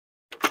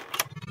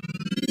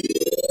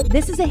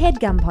This is a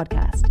HeadGum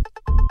podcast.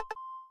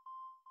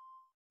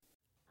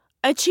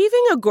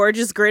 Achieving a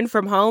gorgeous grin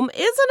from home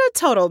isn't a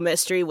total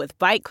mystery with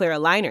Byte Clear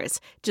aligners.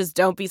 Just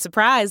don't be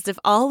surprised if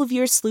all of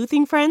your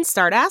sleuthing friends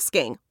start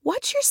asking,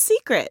 "What's your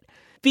secret?"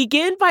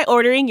 Begin by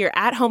ordering your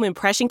at-home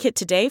impression kit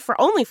today for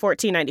only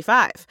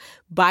 $14.95.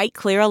 Byte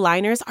Clear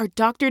aligners are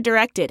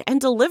doctor-directed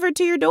and delivered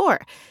to your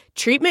door.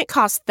 Treatment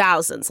costs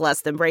thousands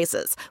less than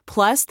braces.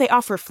 Plus, they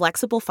offer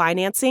flexible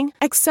financing,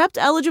 accept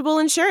eligible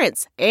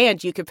insurance,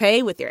 and you can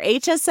pay with your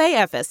HSA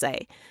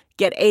FSA.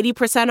 Get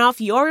 80%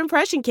 off your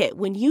impression kit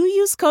when you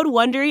use code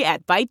WONDERY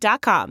at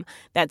Byte.com.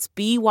 That's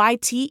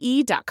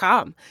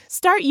BYTE.com.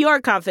 Start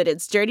your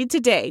confidence journey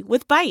today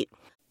with Byte.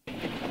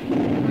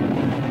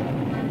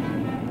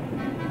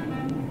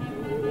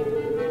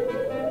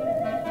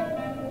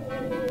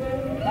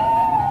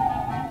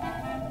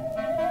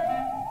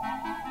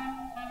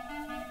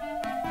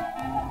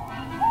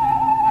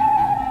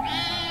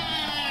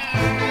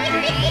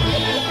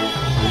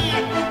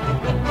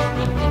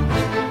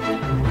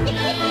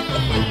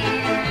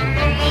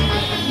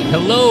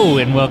 Hello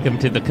and welcome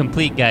to The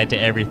Complete Guide to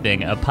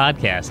Everything, a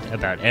podcast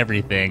about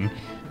everything.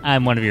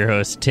 I'm one of your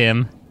hosts,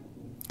 Tim.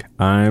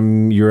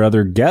 I'm your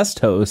other guest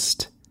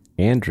host,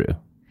 Andrew.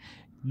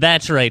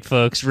 That's right,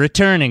 folks.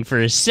 Returning for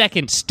his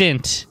second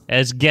stint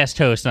as guest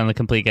host on The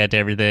Complete Guide to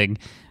Everything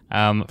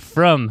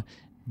from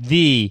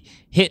the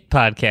hit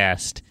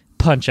podcast,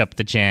 Punch Up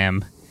the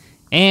Jam,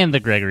 and the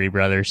Gregory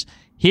Brothers.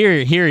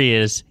 Here he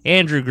is,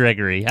 Andrew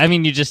Gregory. I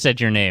mean, you just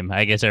said your name.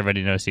 I guess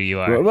everybody knows who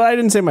you are. Well, I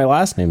didn't say my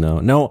last name, though.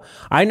 No,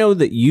 I know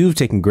that you've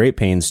taken great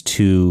pains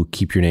to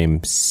keep your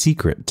name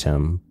secret,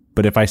 Tim.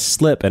 But if I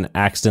slip and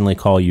accidentally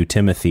call you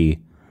Timothy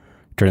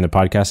during the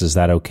podcast, is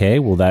that okay?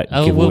 Will that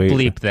give we'll away...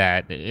 bleep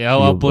that.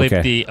 I'll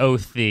bleep the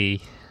oath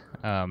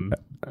of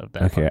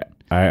that. Okay,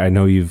 I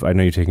know you've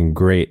taken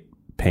great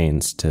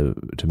pains to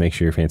make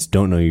sure your fans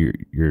don't know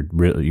your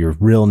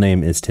real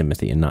name is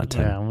Timothy and not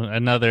Tim.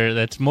 Yeah,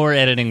 that's more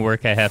editing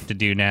work I have to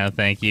do now.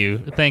 Thank you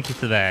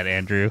for that,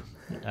 Andrew.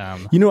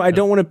 I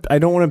don't want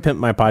to pimp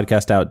my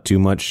podcast out too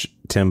much,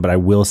 Tim, but I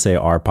will say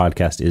our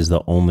podcast is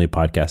the only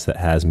podcast that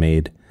has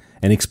made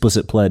an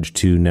explicit pledge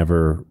to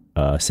never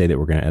say that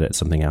we're going to edit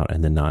something out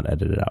and then not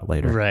edit it out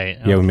later. Right.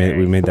 Yeah, okay.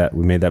 we made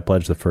that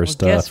pledge the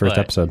first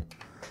episode.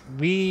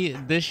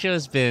 This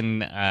show's been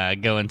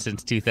going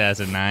since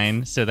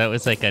 2009, so that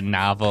was like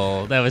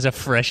that was a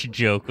fresh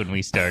joke when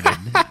we started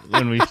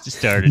doing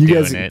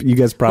it. You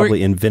guys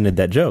probably invented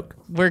that joke.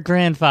 We're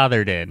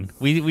grandfathered in.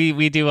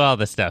 We do all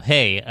the stuff.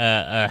 Hey,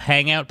 a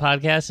hangout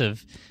podcast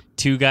of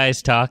two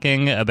guys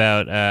talking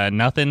about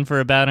nothing for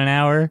about an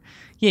hour.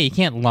 Yeah, you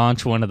can't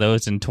launch one of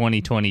those in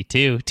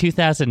 2022.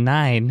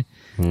 2009,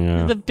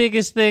 the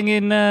biggest thing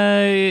in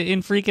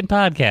freaking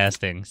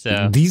podcasting.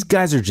 So these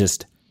guys are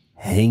just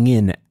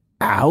hanging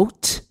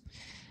out.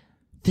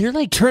 They're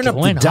like turn up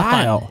the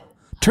dial.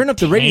 Turn up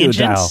the radio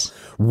dial.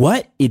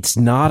 What? It's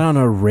not on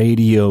a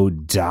radio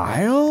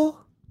dial?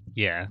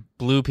 Yeah,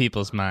 blew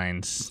people's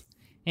minds.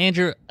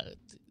 Andrew,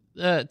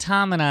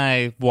 Tom and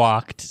I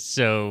walked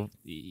so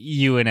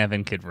you and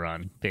Evan could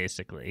run,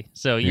 basically.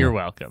 So you're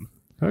welcome.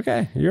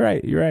 Okay, you're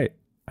right.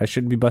 I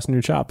shouldn't be busting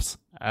your chops.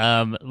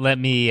 Let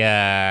me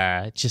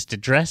just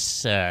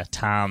address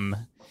Tom.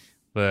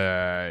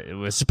 It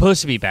was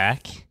supposed to be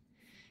back.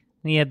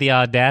 He had the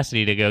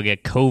audacity to go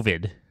get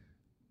COVID.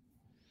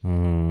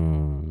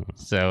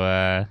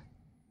 So,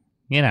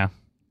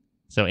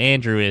 So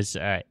Andrew is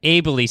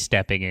ably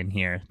stepping in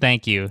here.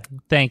 Thank you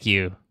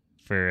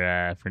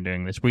for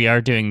doing this. We are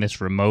doing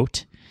this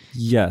remote.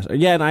 Yes.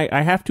 Yeah, and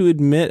I have to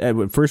admit,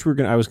 at first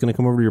I was going to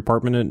come over to your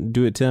apartment and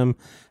do it, Tim.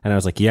 And I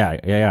was like, yeah.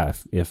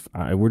 If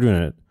we're doing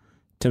it at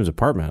Tim's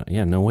apartment,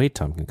 yeah, no way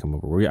Tom can come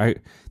over.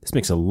 This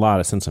makes a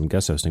lot of sense. I'm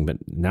guest hosting. But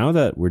now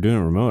that we're doing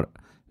it remote,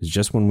 it's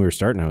just when we were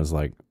starting, I was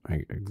like,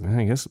 I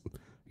guess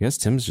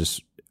Tim's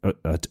just,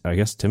 I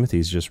guess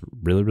Timothy's just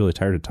really, really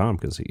tired of Tom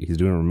because he's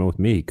doing it remote with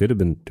me. He could have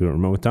been doing it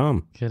remote with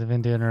Tom. Could have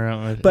been doing it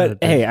remote with But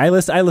hey, I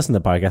listen to the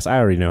podcast. I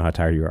already know how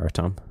tired you are,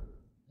 Tom.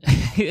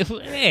 Hey,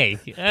 the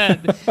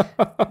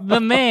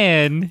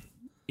man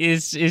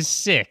is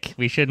sick.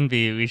 We shouldn't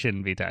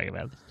be talking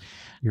about this.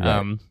 You're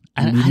right.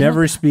 You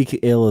never speak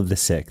ill of the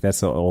sick.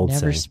 That's the old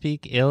saying. Never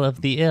speak ill of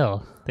the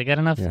ill. They got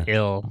enough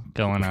ill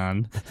going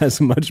on.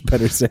 That's a much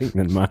better saying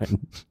than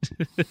mine.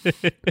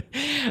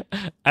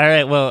 All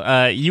right.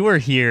 Well, you were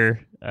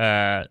here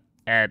at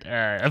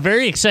a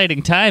very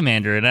exciting time,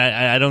 Andrew, and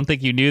I don't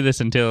think you knew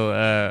this until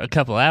a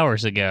couple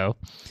hours ago.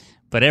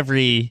 But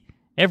every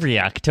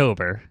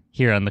October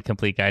here on The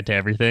Complete Guide to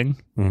Everything,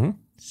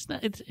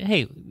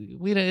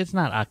 it's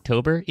not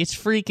October. It's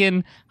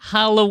freaking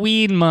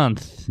Halloween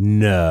month.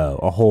 No,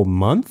 a whole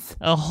month?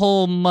 A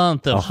whole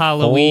month of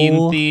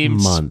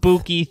Halloween-themed,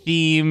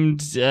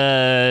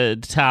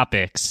 spooky-themed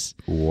topics.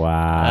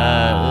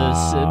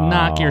 Wow.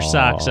 Knock your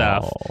socks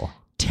off.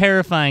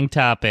 Terrifying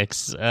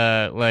topics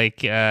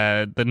like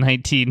the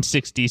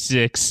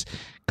 1966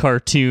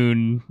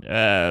 cartoon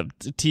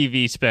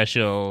TV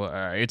special,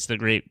 It's the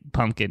Great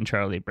Pumpkin,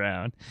 Charlie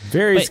Brown.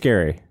 Very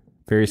scary.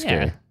 Very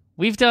scary. Yeah.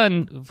 We've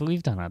done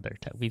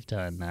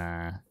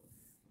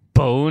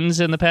Bones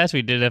in the past.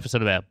 We did an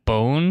episode about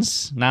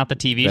Bones, not the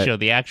TV show,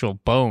 the actual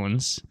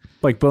Bones.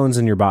 Like bones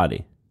in your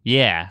body.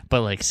 Yeah,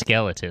 but like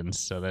skeletons.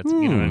 So that's,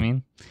 you know what I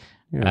mean?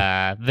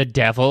 Yeah. The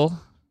Devil.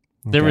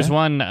 There Okay. was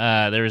one,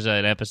 there was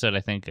an episode,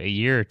 I think, a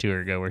year or two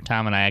ago where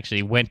Tom and I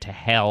actually went to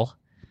hell.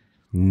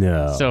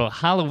 No. So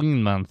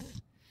Halloween month.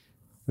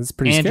 That's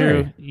pretty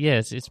Andrew, scary.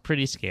 yes, it's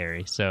pretty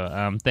scary.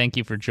 So thank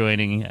you for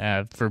joining,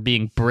 for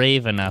being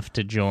brave enough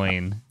to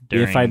join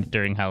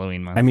during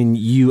Halloween month. I mean,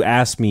 you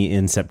asked me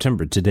in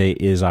September. Today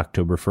is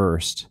October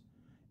 1st.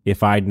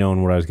 If I'd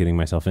known what I was getting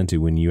myself into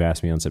when you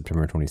asked me on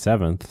September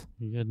 27th,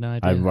 you had no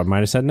I idea. might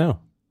have said no.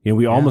 You know,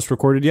 we almost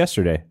recorded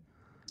yesterday.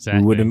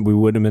 Exactly. We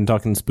would have been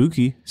talking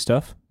spooky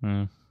stuff.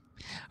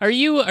 Are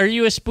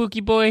you a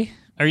spooky boy?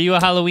 Are you a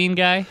Halloween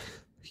guy?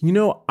 You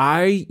know,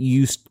 I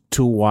used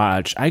to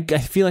watch. I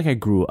feel like I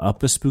grew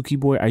up a spooky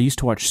boy. I used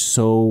to watch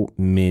so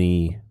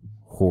many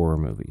horror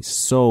movies,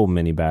 so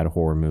many bad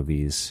horror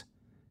movies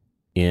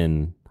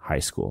in high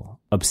school.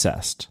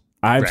 Obsessed.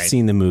 I've Right.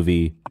 seen the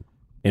movie,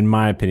 in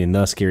my opinion,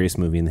 the scariest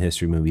movie in the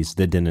history of movies,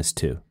 The Dentist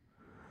 2.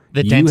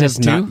 The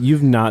Dentist too?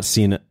 You've not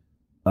seen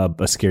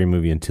a scary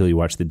movie until you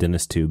watch The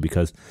Dentist 2,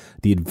 because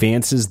the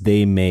advances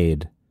they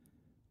made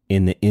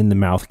in the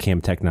mouth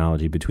cam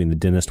technology between The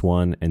Dentist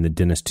 1 and The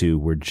Dentist 2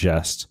 were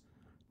just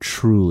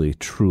truly,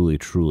 truly,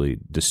 truly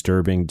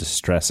disturbing,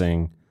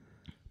 distressing,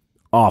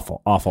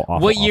 awful.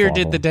 What year awful,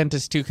 did awful. The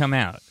Dentist 2 come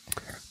out?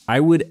 I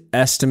would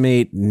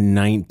estimate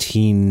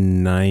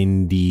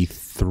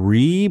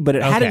 1993, but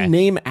it had Okay. a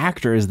name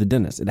actor as the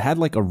dentist. It had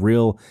like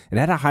it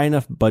had a high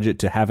enough budget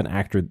to have an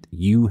actor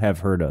you have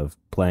heard of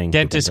playing the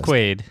Dentist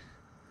Quaid.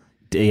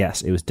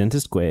 Yes, it was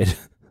Dentist Quaid.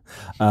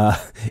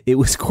 It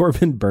was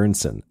Corbin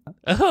Burnson.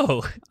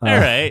 Oh, all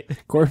right.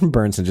 Corbin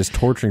Burnson just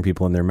torturing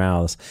people in their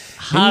mouths.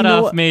 Hot And you know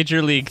off what?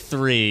 Major League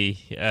 3,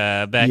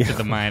 back to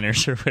the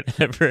minors or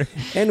whatever.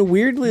 And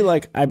weirdly,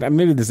 like,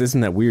 maybe this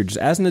isn't that weird. Just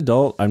as an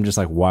adult, I'm just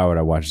like, why would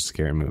I watch a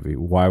scary movie?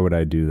 Why would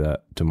I do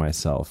that to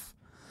myself?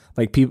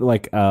 Like people,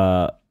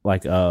 my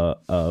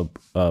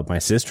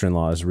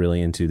sister-in-law is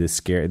really into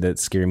that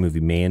scary movie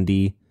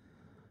Mandy.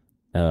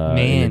 In the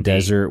Mandy.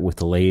 desert with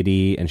the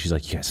lady, and she's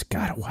like, "You guys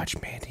gotta watch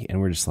Mandy,"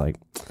 and we're just like,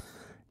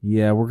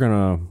 "Yeah, we're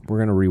gonna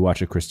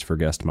rewatch a Christopher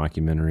Guest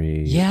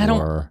mockumentary." Yeah,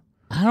 or,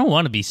 I don't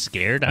want to be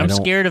scared. I'm don't-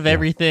 scared of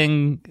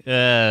everything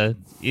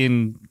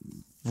in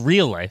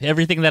real life.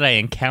 Everything that I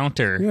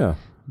encounter yeah.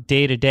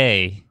 day to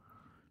day.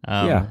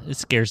 Yeah. It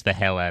scares the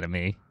hell out of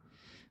me.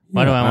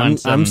 Why Yeah, do I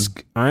want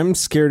I'm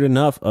scared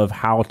enough of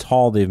how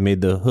tall they've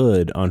made the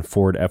hood on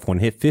Ford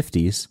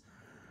F-150s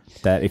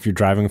that if you're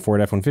driving a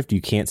Ford F-150,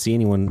 you can't see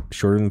anyone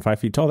shorter than 5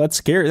 feet tall. That's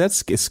scary.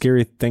 That's a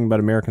scary thing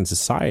about American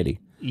society.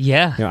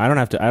 Yeah. You know, I don't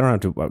have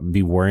to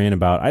be worrying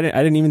about. I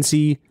didn't even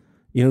see.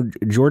 You know,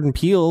 Jordan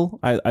Peele.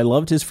 I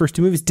loved his first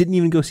two movies. Didn't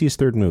even go see his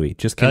third movie.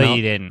 Just came out.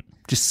 You didn't.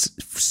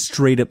 Just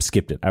straight up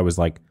skipped it. I was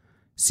like,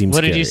 seems.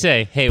 What did scary. you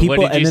say? Hey, People-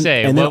 what did you and then-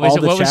 say? and then What was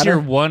all the what was your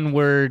chatter- one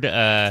word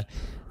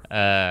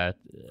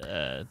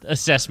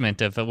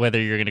assessment of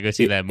whether you're going to go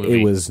see that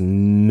movie? It was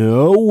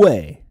no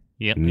way.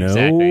 Yep, No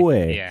exactly.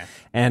 way. Yeah.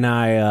 And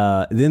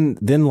I then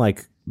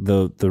like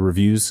the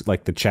reviews,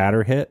 like the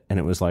chatter hit, and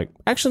it was like,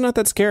 actually not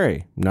that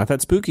scary, not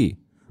that spooky,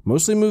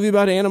 mostly a movie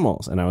about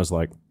animals. And I was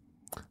like,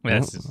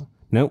 That's-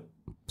 nope,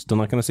 still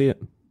not gonna see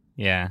it.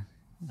 Yeah.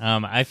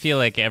 I feel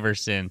like ever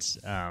since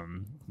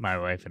my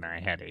wife and I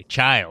had a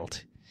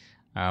child,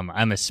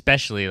 I'm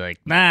especially like,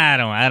 I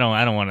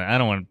don't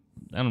want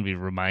to be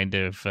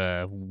reminded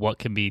of what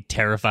can be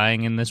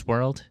terrifying in this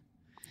world.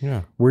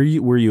 Yeah. Were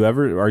you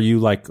ever? Are you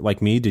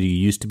like me? Did you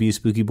used to be a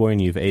spooky boy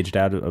and you've aged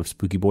out of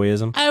spooky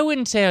boyism? I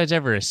wouldn't say I was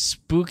ever a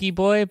spooky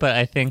boy, but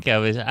I think I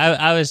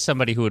was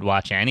somebody who would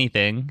watch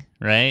anything,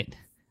 right?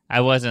 I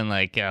wasn't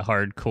like a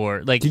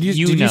hardcore like Did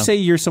you know. say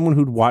you're someone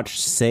who'd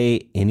watch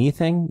Say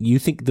Anything? You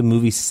think the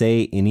movie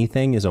Say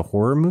Anything is a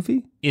horror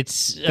movie?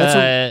 It's he's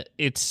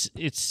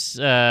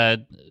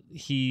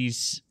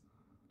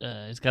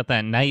got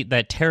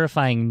that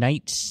terrifying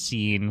night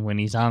scene when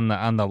he's on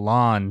the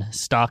lawn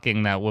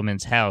stalking that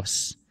woman's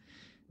house.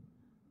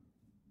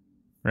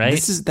 Right?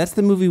 That's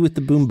the movie with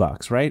the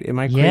boombox, right? Am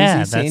I crazy?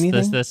 Yeah, Say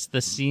Anything? that's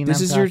the scene This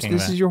I'm is your talking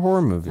about. your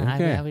horror movie. I-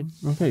 Okay. I would-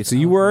 Okay. So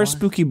you were a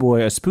spooky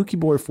boy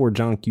for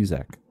John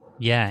Cusack.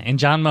 Yeah, and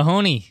John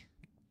Mahoney.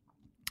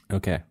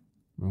 Okay.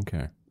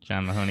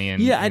 John Mahoney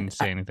and Yeah, didn't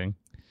say anything.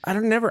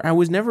 I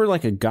was never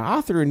like a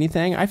goth or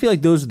anything. I feel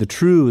like those are the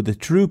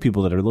true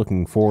people that are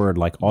looking forward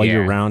like all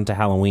year Yeah. round to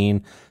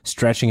Halloween,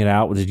 stretching it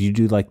out. Did you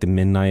do like the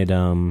midnight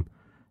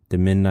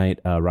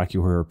Rocky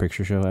Horror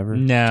Picture Show ever?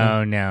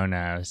 No,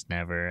 it was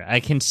never. I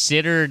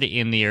considered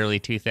in the early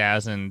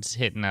 2000s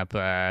hitting up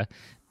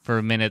for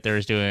a minute. There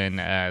was doing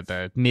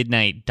the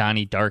midnight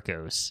Donnie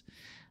Darkos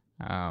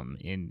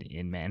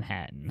in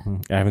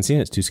Manhattan. I haven't seen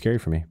it. It's too scary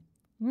for me.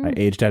 I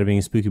aged out of being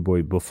a spooky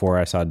boy before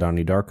I saw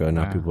Donnie Darko.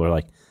 Now Wow. people are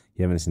like,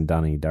 "You haven't seen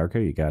Donnie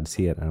Darko? You got to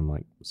see it." And I'm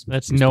like,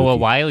 That's spooky. Noah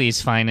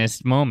Wiley's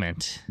finest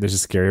moment. There's a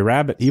scary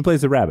rabbit. He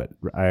plays the rabbit,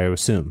 I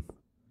assume.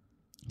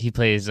 He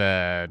plays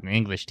an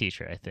English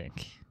teacher, I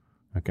think.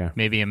 Okay.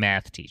 Maybe a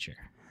math teacher.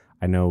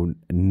 I know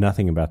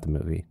nothing about the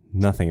movie,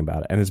 nothing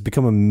about it, and it's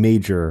become a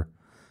major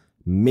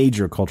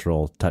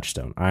cultural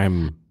touchstone.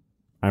 I'm.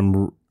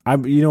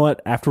 You know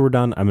what? After we're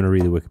done, I'm going to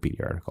read the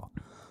Wikipedia article.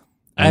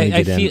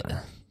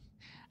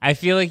 I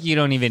feel like you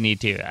don't even need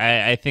to.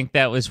 I think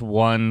that was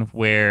one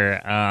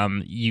where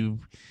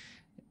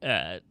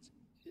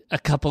a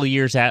couple of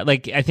years out,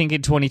 like I think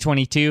in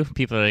 2022,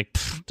 people are like,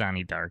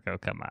 Donnie Darko,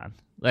 come on.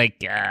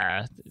 Like,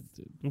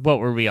 what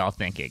were we all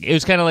thinking? It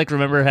was kind of like,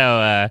 remember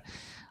how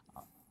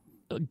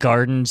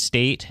Garden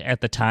State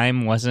at the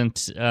time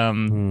wasn't, you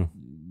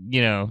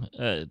know,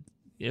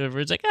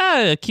 it's like,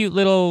 a cute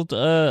little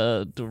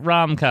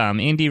rom-com,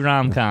 indie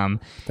rom-com.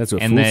 That's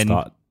what and fools then,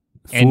 thought.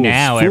 And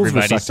now fools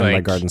everybody's were sucked in by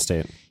like, Garden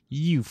State.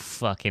 You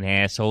fucking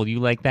asshole! You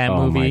like that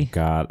Oh movie? my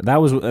god,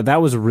 that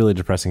was a really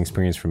depressing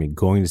experience for me,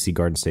 going to see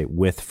Garden State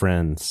with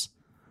friends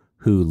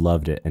who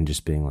loved it and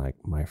just being like,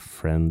 my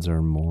friends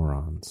are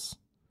morons.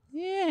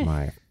 Yeah,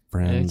 my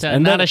friends.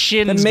 It's not a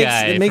Shins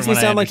guy. It makes me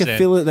sound like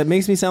that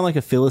makes me sound like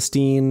a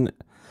Philistine.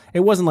 It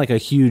wasn't like a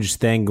huge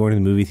thing going to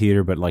the movie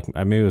theater, but like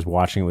I maybe was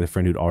watching it with a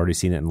friend who'd already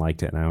seen it and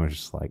liked it, and I was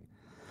just like,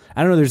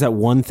 I don't know. There's that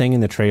one thing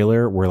in the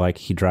trailer where like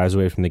he drives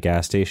away from the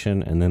gas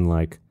station and then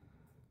like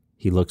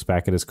he looks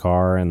back at his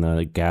car and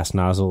the gas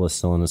nozzle is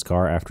still in his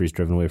car after he's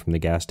driven away from the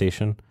gas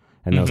station,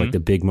 and that was like the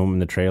big moment in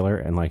the trailer.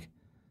 And like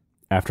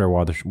after I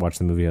watched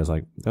the movie, I was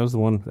like, that was the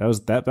one.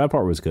 That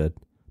part was good.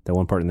 That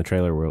one part in the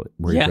trailer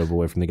where he drove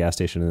away from the gas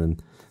station and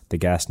then the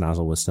gas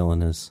nozzle was still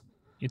in his.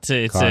 It's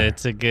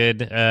a good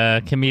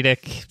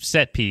comedic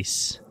set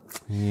piece.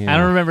 Yeah. I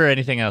don't remember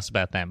anything else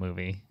about that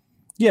movie.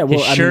 Yeah, well,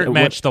 his shirt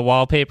matched the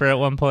wallpaper at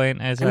one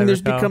point. As I mean,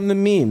 there's become the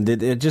meme.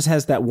 It just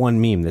has that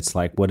one meme that's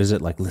like, what is it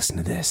like? Listen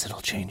to this;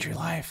 it'll change your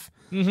life.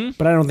 Mm-hmm.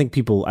 But I don't think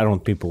people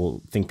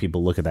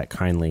look at that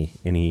kindly.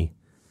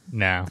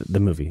 The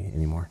movie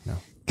anymore. No.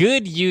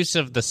 Good use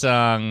of the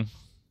song,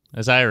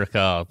 as I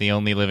recall, "The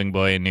Only Living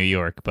Boy in New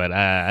York." But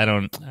I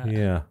don't.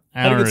 Yeah,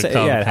 I don't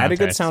recall. It had a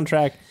good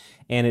soundtrack,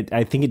 and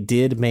I think it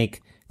did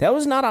make. That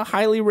was not a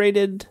highly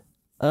rated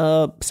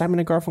Simon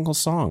and Garfunkel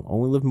song.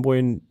 "Only Living Boy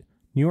in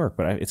New York,"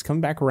 but it's coming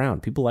back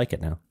around. People like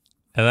it now.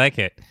 I like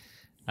it.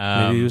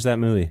 Maybe it was that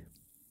movie.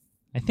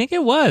 I think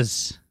it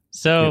was.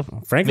 So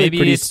frankly,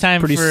 maybe it's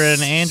time for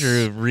an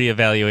Andrew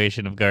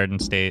reevaluation of Garden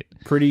State.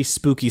 Pretty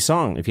spooky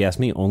song, if you ask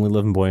me. "Only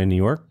Living Boy in New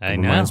York." I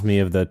know. Reminds me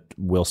of the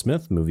Will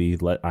Smith movie,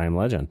 I Am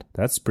Legend.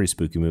 That's a pretty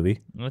spooky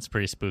movie. That's a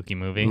pretty spooky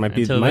movie. Might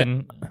be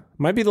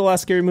the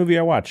last scary movie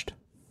I watched.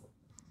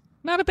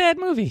 Not a bad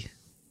movie.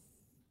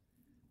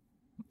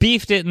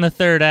 Beefed it in the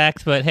third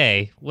act, but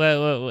hey, what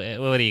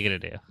are you gonna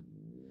do?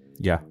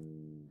 Yeah.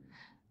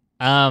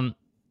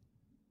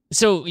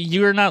 So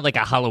you're not like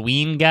a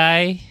Halloween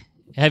guy?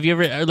 Have you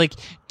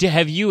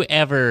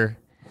ever,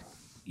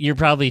 you're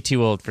probably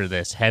too old for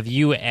this. Have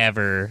you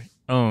ever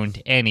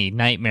owned any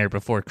Nightmare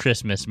Before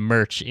Christmas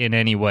merch in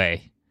any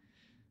way?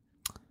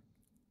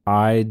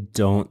 I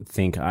don't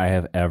think I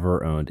have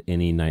ever owned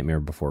any Nightmare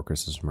Before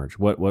Christmas merch.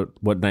 What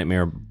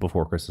Nightmare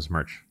Before Christmas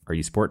merch are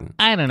you sporting?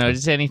 I don't know,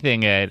 just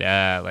anything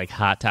at like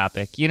Hot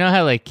Topic. You know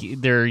how like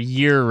they're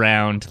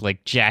year-round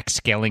like Jack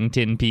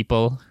Skellington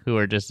people who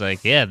are just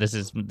like, yeah, this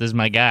is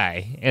my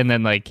guy, and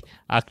then like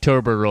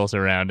October rolls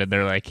around and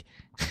they're like,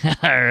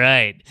 all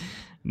right,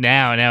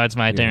 now it's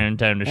my time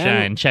to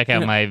shine. Check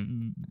out my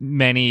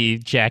many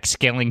Jack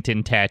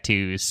Skellington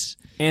tattoos.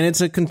 And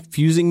it's a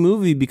confusing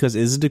movie because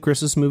is it a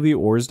Christmas movie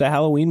or is it a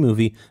Halloween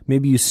movie?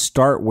 Maybe you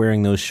start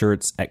wearing those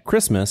shirts at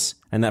Christmas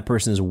and that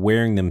person is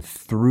wearing them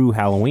through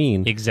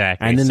Halloween.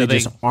 Exactly. And then they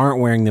just aren't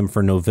wearing them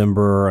for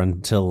November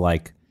until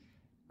like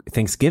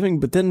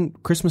Thanksgiving. But then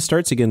Christmas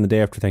starts again the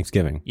day after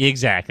Thanksgiving.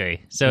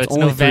 Exactly. So it's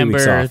only 3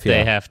 weeks November. off, yeah.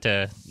 They have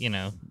to,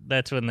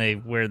 that's when they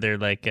wear their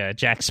like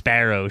Jack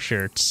Sparrow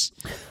shirts.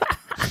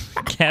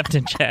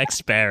 Captain Jack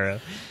Sparrow.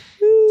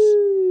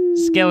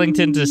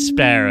 Skellington to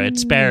Sparrow.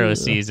 It's Sparrow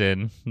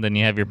season. Then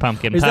you have your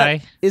pumpkin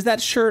pie. Is that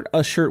shirt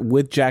a shirt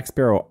with Jack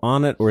Sparrow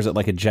on it, or is it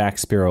like a Jack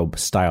Sparrow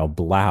style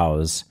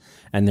blouse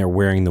and they're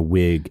wearing the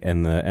wig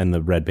and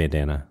the red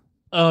bandana?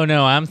 Oh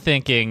no, I'm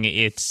thinking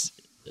it's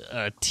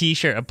a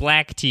t-shirt, a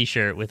black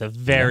t-shirt with a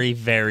very,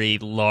 very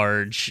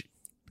large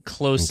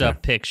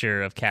close-up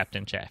picture of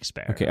Captain Jack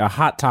Sparrow. Okay, a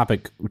Hot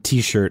Topic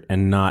t-shirt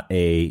and not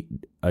a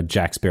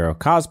Jack Sparrow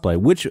cosplay,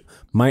 which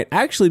might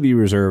actually be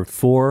reserved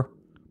for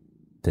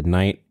the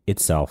night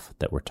itself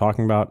that we're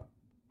talking about,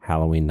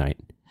 Halloween night.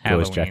 Go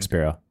as Jack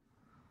Sparrow.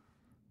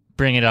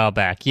 Bring it all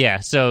back. Yeah,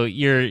 so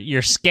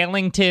you're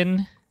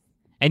Skellington,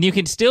 and you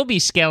can still be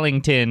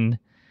Skellington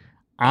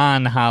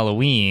on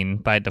Halloween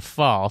by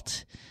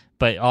default,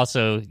 but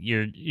also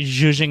you're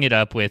zhuzhing it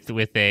up with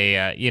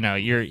a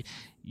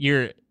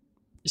your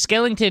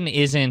Skellington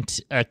isn't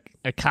a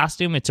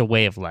costume, it's a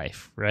way of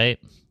life, right?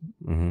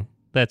 Mm-hmm.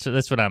 That's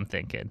what I'm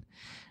thinking.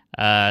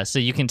 So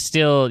you can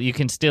still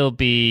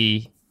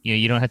be,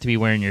 you don't have to be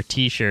wearing your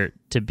t-shirt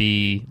to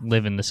be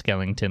living the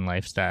Skellington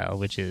lifestyle,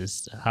 which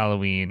is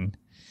Halloween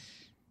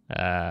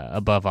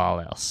above all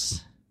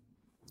else.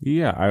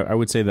 Yeah, I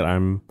would say that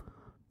I'm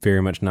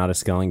very much not a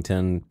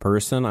Skellington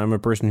person. I'm a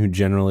person who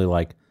generally,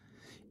 like,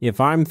 if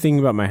I'm thinking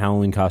about my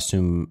Halloween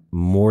costume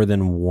more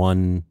than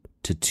 1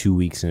 to 2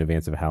 weeks in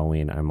advance of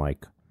Halloween, I'm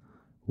like,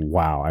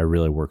 wow, I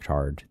really worked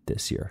hard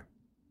this year.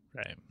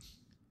 Right.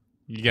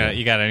 You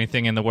got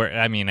anything in the work?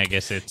 I mean, I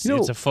guess it's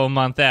a full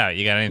month out.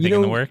 You got anything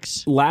in the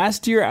works?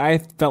 Last year, I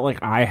felt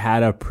like I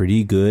had a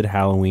pretty good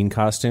Halloween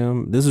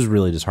costume. This was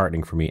really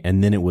disheartening for me.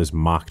 And then it was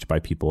mocked by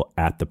people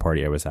at the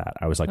party I was at.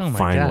 I was like,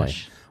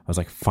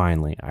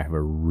 finally, I have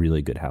a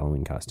really good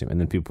Halloween costume. And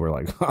then people were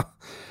like,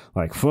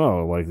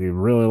 whoa, like the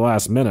really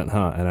last minute,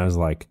 huh? And I was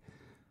like,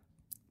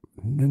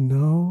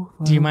 no.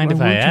 Do you mind if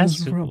I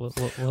ask?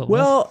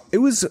 Well, it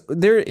was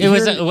there.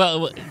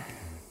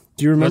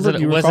 Do you remember?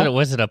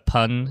 Was it a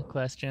pun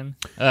question?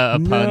 No,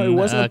 it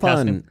wasn't a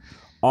pun.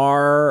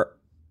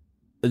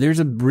 There's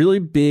a really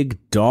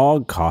big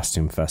dog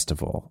costume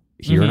festival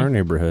here in our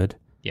neighborhood.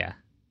 Yeah.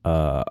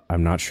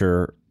 I'm not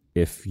sure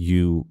if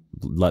you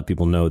let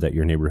people know that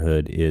your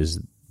neighborhood is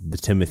the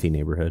Timothy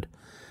neighborhood.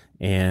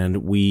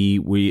 And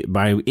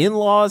my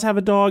in-laws have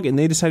a dog, and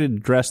they decided to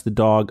dress the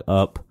dog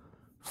up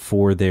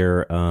for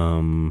their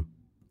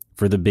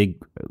for the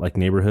big like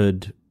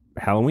neighborhood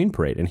Halloween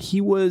parade, and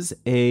he was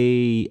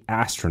a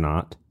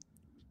astronaut,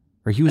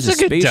 or he was That's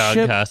a a good spaceship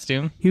dog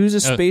costume. He was a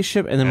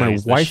spaceship, and then my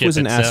wife was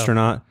an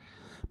astronaut.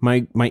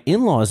 My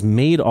in-laws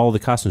made all the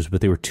costumes,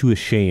 but they were too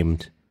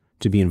ashamed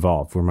to be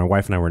involved. Where my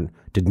wife and I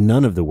did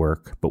none of the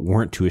work, but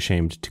weren't too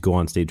ashamed to go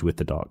on stage with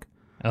the dog.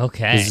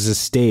 Okay, this is a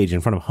stage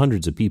in front of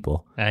hundreds of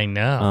people. I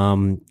know,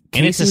 and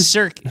it's a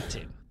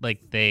circuit.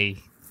 Like they,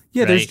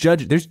 yeah. Right?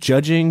 There's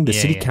judging. The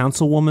city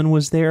councilwoman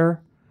was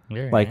there.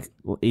 Right.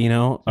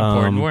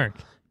 Important work.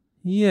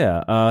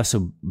 Yeah,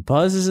 so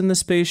Buzz is in the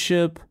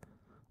spaceship,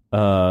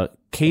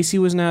 Casey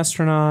was an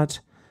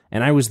astronaut,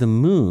 and I was the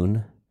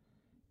moon,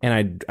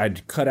 and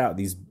I'd cut out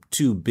these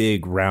 2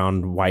 big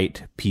round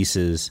white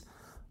pieces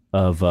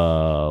of,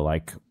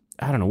 I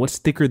don't know, what's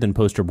thicker than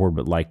poster board,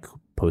 but like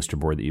poster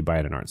board that you buy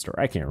at an art store.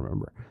 I can't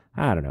remember.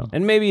 I don't know.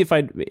 And maybe if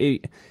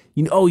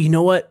you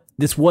know what?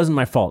 This wasn't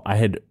my fault.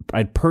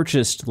 I'd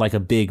purchased like a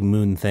big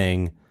moon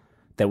thing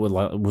that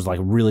was like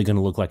really going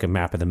to look like a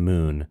map of the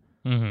moon.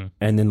 Mm-hmm.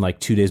 And then like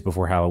 2 days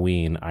before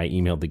Halloween, I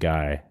emailed the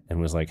guy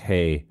and was like,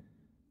 hey,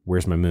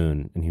 where's my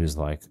moon? And he was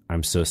like,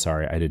 I'm so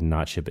sorry. I did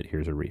not ship it.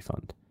 Here's a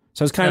refund.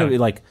 So I was kind of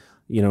like,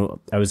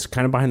 I was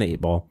kind of behind the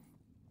 8 ball.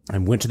 I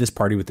went to this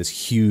party with this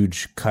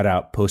huge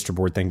cutout poster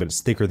board thing, but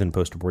it's thicker than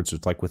poster board. So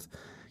it's like with,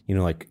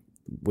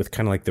 with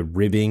kind of like the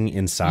ribbing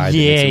inside.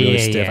 Yeah, it's really yeah,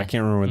 stiff. yeah. I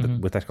can't remember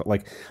what that's called.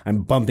 Like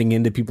I'm bumping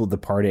into people at the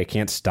party. I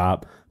can't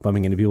stop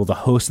bumping into people. The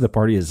host of the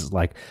party is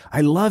like,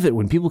 I love it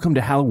when people come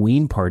to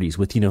Halloween parties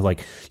with,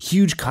 like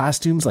huge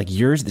costumes like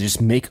yours that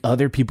just make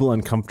other people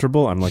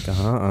uncomfortable. I'm like,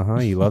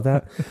 you love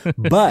that?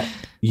 But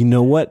you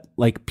know what?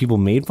 Like people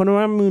made fun of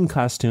my moon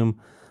costume,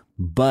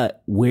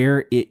 but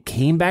where it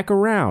came back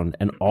around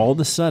and all of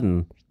a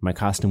sudden my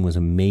costume was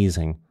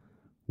amazing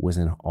was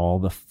in all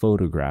the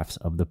photographs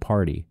of the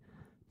party.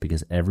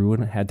 Because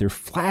everyone had their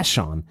flash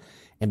on.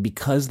 And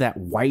because that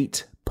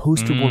white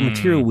poster board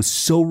material was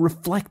so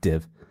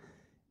reflective,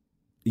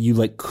 you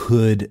like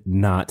could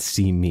not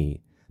see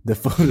me. The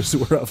photos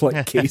were of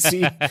like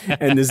Casey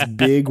and this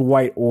big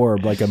white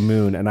orb like a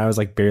moon. And I was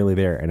like barely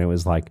there. And it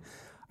was like,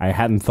 I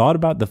hadn't thought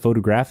about the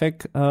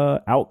photographic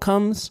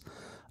outcomes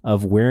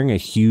of wearing a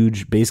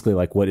huge, basically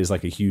like what is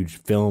like a huge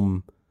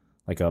film,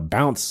 like a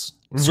bounce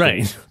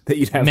screen that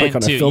you'd have like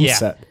on a film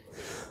set.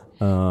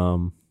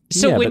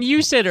 So when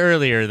you said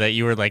earlier that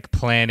you were like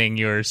planning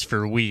yours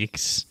for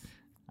weeks,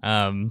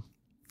 that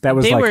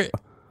was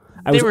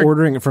I was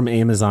ordering it from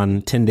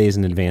Amazon 10 days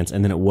in advance,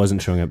 and then it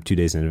wasn't showing up 2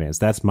 days in advance.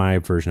 That's my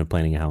version of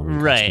planning a Halloween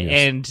costume. Right,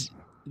 and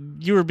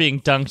you were being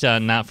dunked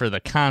on not for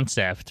the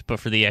concept, but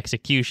for the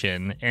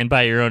execution. And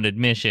by your own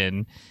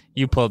admission,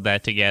 you pulled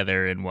that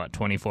together in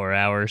 24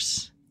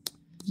 hours?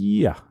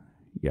 Yeah.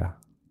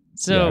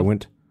 So I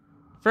went.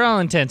 For all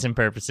intents and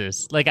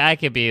purposes, like I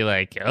could be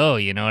like, oh,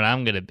 you know what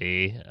I'm going to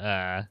be,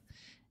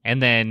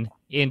 and then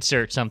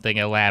insert something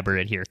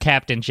elaborate here,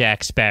 Captain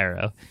Jack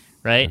Sparrow,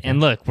 right? Okay. And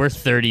look, we're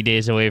 30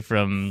 days away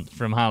from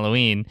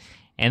Halloween,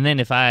 and then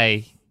if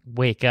I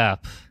wake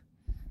up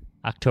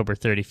October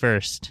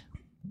 31st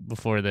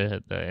before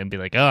and be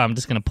like, oh, I'm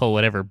just going to pull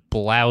whatever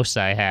blouse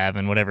I have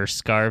and whatever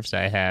scarves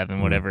I have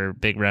and whatever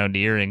big round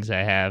earrings I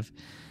have,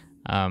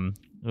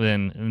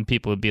 then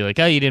people would be like,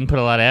 oh, you didn't put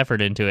a lot of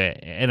effort into it.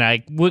 And I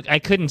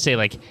couldn't say,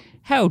 like,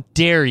 how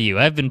dare you?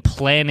 I've been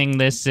planning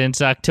this since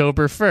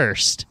October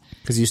 1st.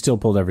 Because you still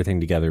pulled everything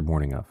together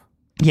morning of.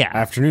 Yeah.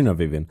 Afternoon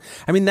of even.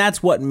 I mean,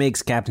 that's what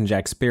makes Captain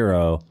Jack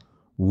Sparrow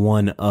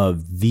one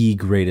of the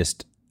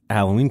greatest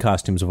Halloween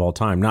costumes of all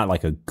time. Not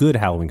like a good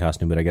Halloween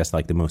costume, but I guess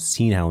like the most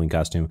seen Halloween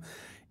costume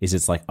is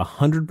it's like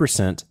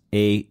 100%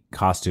 a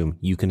costume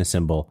you can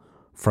assemble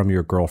from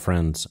your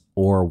girlfriend's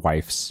or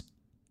wife's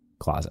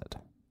closet.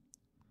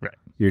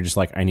 You're just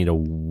like, I need a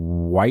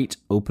white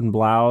open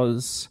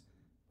blouse.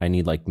 I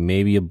need like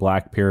maybe a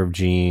black pair of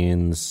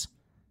jeans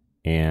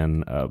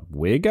and a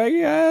wig, I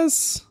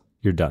guess.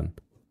 You're done.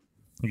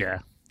 Yeah.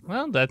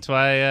 Well, that's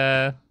why,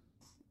 I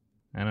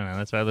don't know.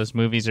 That's why those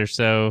movies are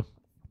so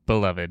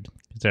beloved.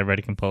 because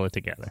everybody can pull it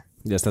together.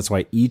 Yes, that's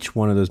why each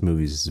one of those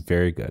movies is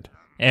very good.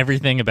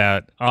 Everything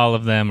about all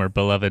of them are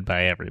beloved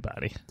by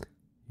everybody.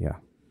 Yeah.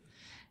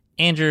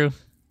 Andrew,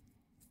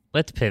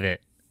 let's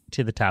pivot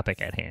to the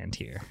topic at hand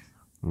here.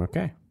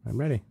 Okay, I'm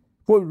ready.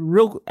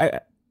 Well,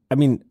 I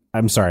mean,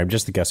 I'm sorry, I'm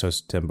just the guest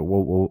host, Tim, but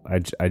I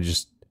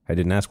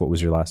didn't ask, what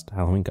was your last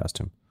Halloween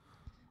costume?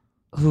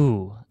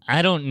 Ooh,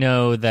 I don't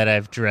know that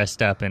I've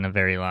dressed up in a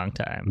very long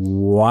time.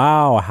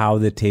 Wow, how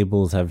the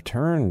tables have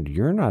turned.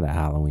 You're not a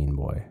Halloween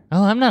boy.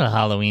 Oh, I'm not a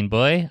Halloween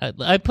boy.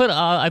 I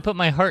put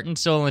my heart and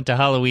soul into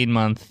Halloween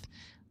month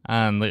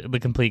on the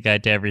Complete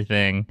Guide to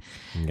Everything.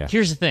 Yeah.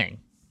 Here's the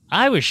thing.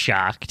 I was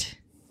shocked.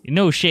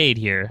 No shade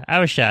here. I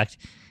was shocked.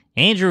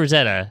 Andrew was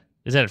at a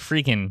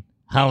freaking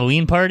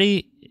Halloween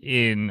party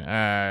in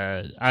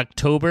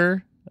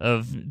October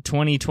of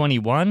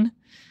 2021.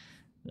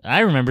 I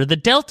remember the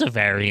Delta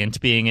variant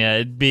being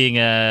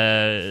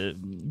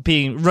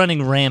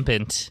running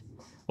rampant,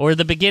 or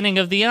the beginning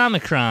of the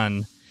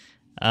Omicron.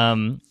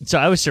 So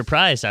I was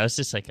surprised. I was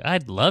just like,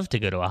 I'd love to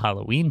go to a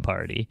Halloween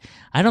party.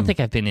 I don't think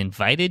I've been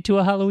invited to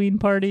a Halloween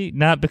party,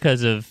 not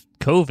because of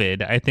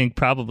COVID. I think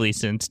probably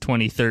since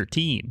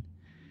 2013.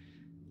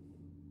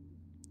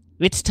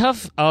 It's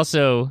tough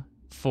also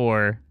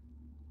for...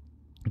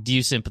 Do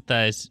you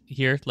sympathize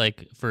here,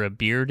 like, for a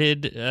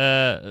bearded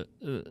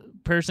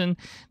person?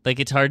 Like,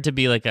 it's hard to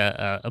be like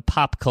a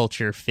pop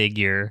culture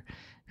figure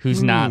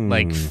who's not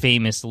like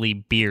famously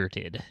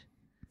bearded.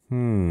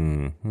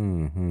 I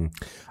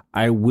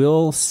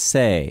will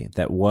say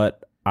that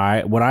what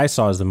I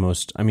saw is the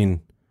most. I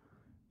mean,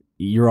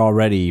 you're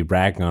already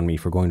ragging on me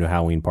for going to a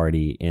Halloween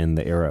party in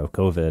the era of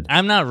COVID.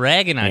 I'm not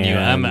ragging on you.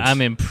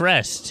 I'm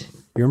impressed.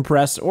 You're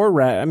impressed,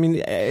 or I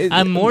mean,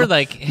 I'm more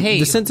like, hey,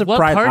 the sense of what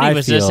pride party I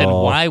was this, and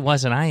feel- why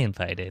wasn't I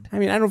invited? I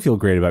mean, I don't feel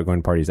great about going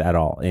to parties at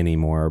all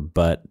anymore,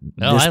 but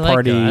No, this I like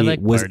party I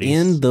like was parties.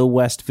 in the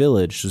West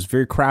Village. It was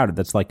very crowded.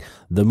 That's like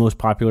the most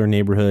popular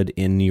neighborhood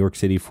in New York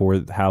City for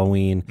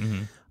Halloween.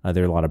 Mm-hmm.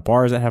 There are a lot of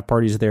bars that have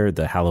parties there.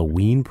 The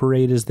Halloween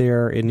parade is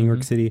there in New Mm-hmm.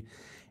 York City.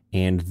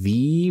 And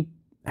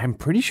I'm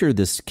pretty sure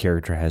this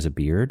character has a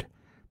beard.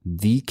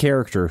 The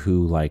character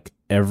who, like,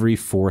 every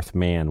fourth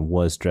man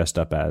was dressed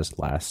up as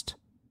last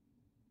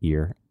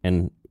year.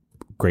 And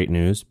great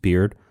news,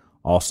 beard.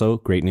 Also,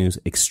 great news,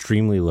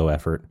 extremely low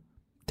effort,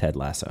 Ted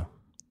Lasso.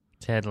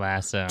 Ted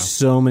Lasso.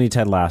 So many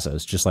Ted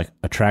Lassos, just like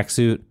a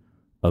tracksuit,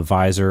 a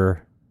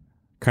visor,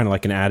 kind of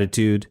like an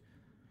attitude.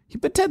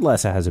 But Ted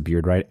Lasso has a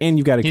beard, right? And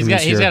you've got to He's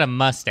got a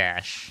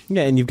mustache.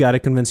 Yeah, and you've got to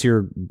convince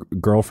your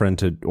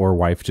girlfriend or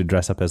wife to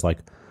dress up as like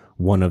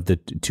one of the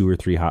 2 or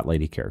 3 hot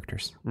lady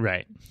characters.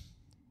 Right.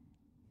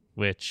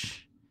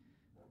 Which,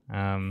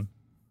 not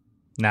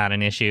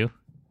an issue.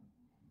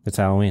 It's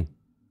Halloween.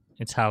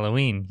 It's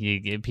Halloween.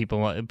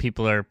 People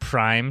are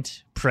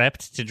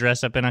prepped to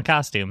dress up in a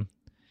costume.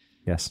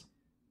 Yes.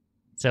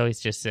 So it's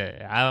just,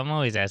 I'm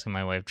always asking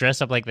my wife,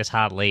 dress up like this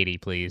hot lady,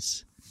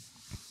 please.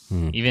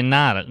 Even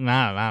not on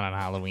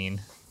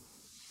Halloween.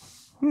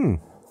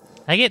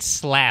 I get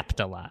slapped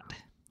a lot.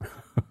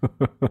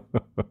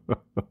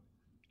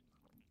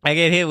 I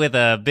get hit with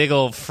a big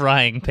old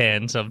frying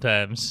pan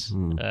sometimes.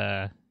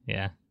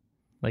 Yeah,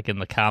 like in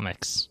the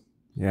comics.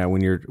 Yeah,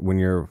 when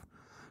your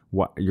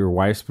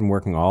wife's been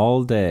working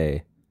all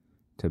day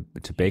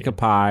to bake a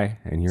pie,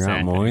 and you're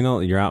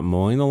out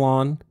mowing the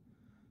lawn.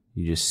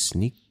 You just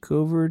sneak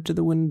over to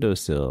the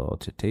windowsill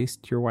to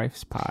taste your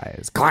wife's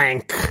pies.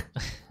 Clank.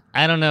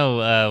 I don't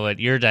know what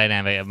your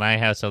dynamic, my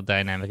household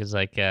dynamic is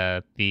like.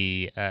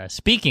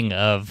 Speaking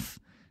of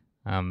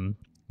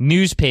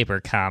newspaper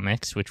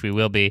comics, which we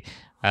will be,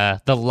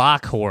 the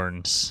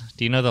Lockhorns.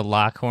 Do you know the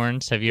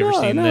Lockhorns? Have you ever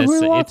seen no, this?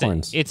 who are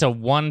Lockhorns? It's a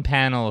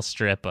one-panel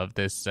strip of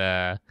this. It's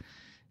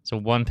a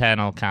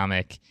one-panel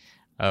comic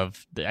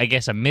of, I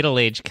guess, a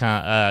middle-aged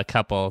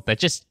couple that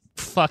just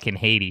fucking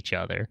hate each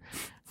other.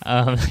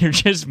 They're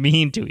just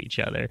mean to each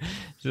other.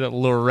 So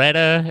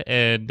Loretta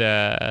and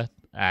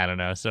I don't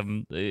know,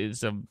 some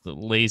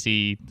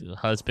lazy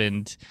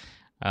husband,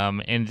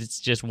 and it's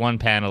just one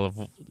panel of,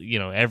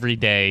 every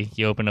day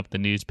you open up the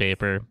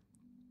newspaper,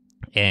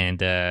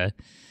 and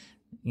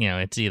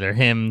it's either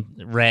him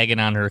ragging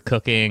on her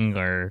cooking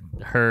or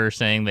her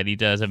saying that he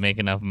doesn't make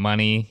enough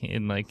money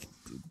in like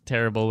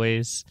terrible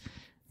ways.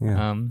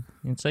 Yeah.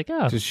 It's like,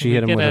 oh, Does she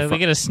hit him with we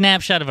get a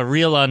snapshot of a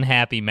real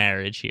unhappy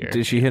marriage here.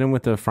 Did she hit him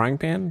with a frying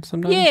pan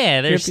sometimes?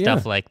 Yeah, there's Yep,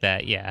 stuff yeah. like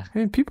that. Yeah, I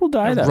mean, people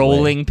die that way.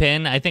 rolling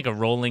pin. I think a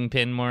rolling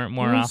pin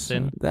more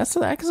often. That's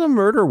a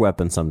murder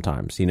weapon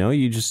sometimes.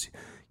 You just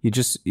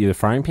the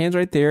frying pan's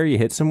right there. You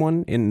hit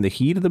someone in the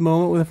heat of the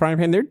moment with a frying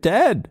pan, they're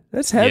dead.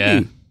 That's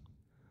heavy.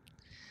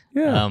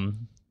 Yeah.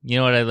 You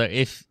know what I learned?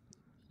 If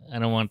I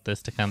don't want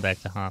this to come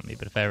back to haunt me,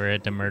 but if I ever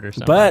had to murder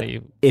somebody,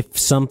 But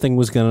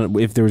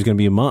if there was gonna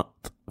be a month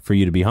for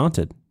you to be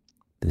haunted,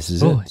 this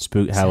is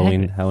it.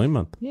 Halloween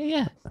month.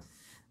 yeah.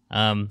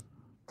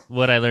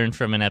 What I learned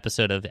from an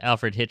episode of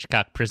Alfred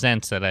Hitchcock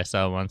Presents that I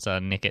saw once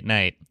on Nick at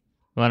Night.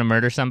 You want to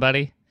murder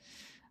somebody?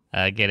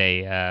 Get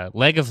a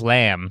leg of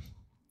lamb,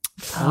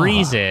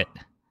 freeze it,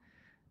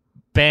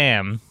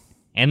 bam,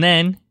 and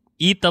then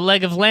eat the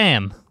leg of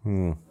lamb.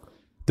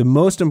 The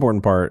most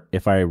important part,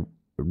 if I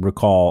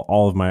recall,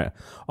 all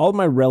of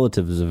my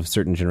relatives of a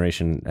certain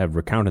generation have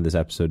recounted this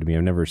episode to me.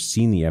 I've never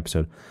seen the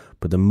episode,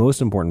 but the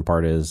most important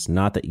part is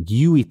not that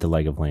you eat the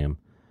leg of lamb,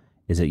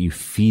 is that you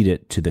feed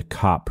it to the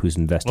cop who's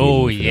investigating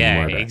Oh, for the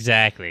yeah, murder.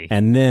 exactly.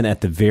 And then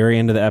at the very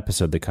end of the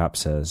episode, the cop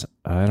says,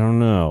 I don't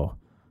know,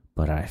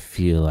 but I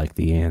feel like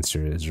the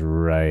answer is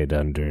right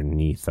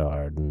underneath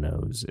our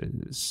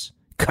noses.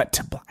 Cut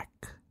to black.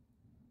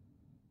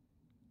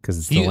 Because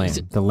it's the lamb.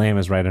 The lamb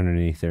is right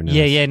underneath their nose.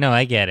 Yeah, no,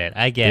 I get it.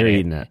 They're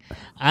eating it.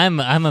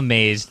 I'm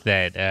amazed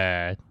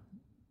that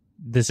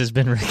this has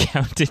been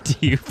recounted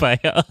to you by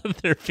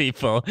other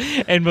people,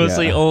 and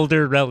mostly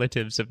older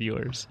relatives of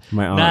yours.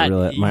 My aunt Not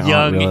really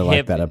young, liked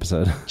hip that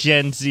episode.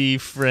 Gen Z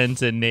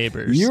friends and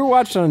neighbors. You were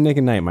watching on Nick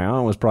at Night. My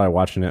aunt was probably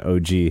watching it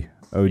OG,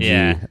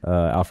 Yeah.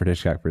 Alfred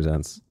Hitchcock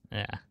Presents.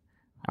 Yeah.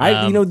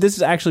 This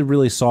is actually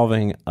really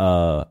solving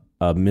a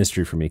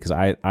mystery for me, because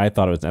I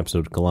thought it was an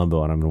episode of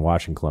Columbo, and I've been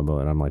watching Columbo,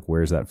 and I'm like,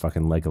 where's that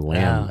fucking leg of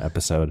lamb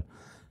episode?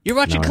 You're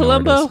watching Now I know where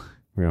it Columbo? is.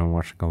 Yeah, I'm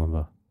watching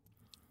Columbo.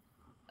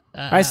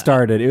 I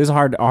started. It was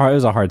hard. It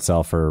was a hard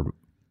sell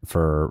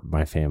for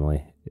my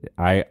family.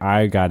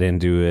 I got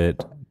into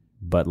it,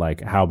 but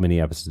like, how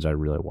many episodes I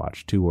really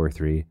watched? 2 or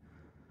 3.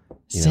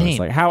 Same. It's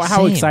like how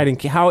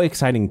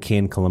exciting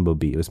can Columbo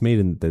be? It was made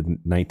in the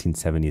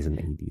 1970s and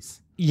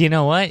 80s. You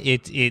know what?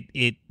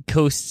 It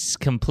coasts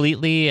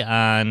completely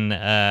on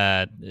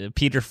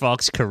Peter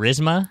Falk's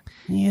charisma.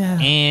 Yeah.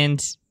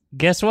 And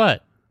guess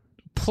what?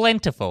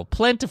 Plentiful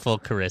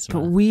charisma.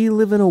 But we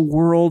live in a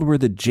world where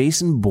the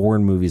Jason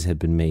Bourne movies have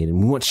been made, and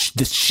we want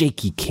the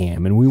shaky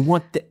cam, and we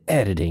want the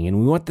editing, and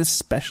we want the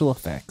special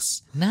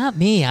effects. Not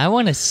me. I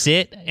want to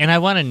sit and I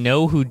want to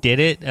know who did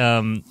it,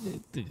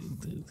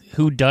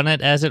 who done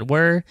it, as it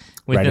were,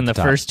 within the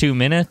top. first 2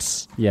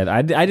 minutes. Yeah,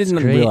 I didn't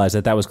great. realize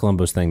that was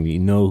Columbo's thing. You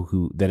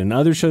know that in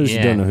other shows you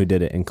don't know who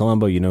did it. In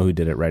Columbo, you know who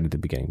did it right at the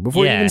beginning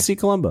before you even see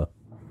Columbo.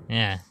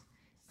 Yeah,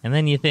 and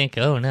then you think,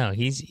 oh no,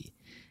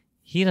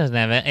 he doesn't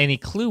have any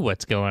clue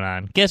what's going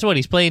on. Guess what?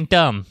 He's playing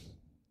dumb.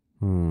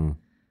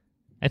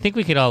 I think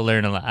we could all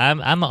learn a lot.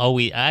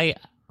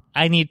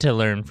 I need to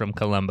learn from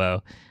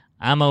Columbo.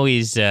 I'm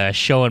always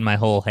showing my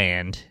whole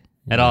hand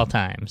at all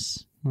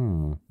times.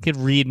 Could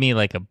read me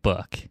like a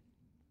book.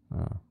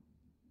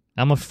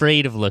 I'm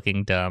afraid of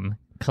looking dumb.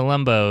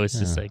 Columbo is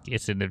just like,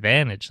 it's an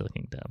advantage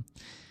looking dumb.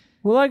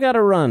 Well, I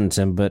gotta run,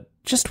 Tim, but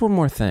just one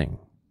more thing.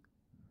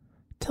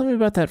 Tell me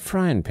about that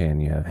frying pan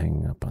you have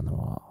hanging up on the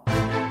wall.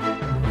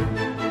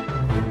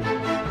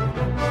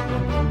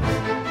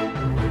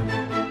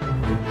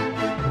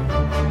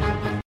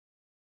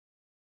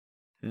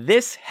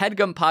 This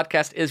HeadGum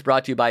podcast is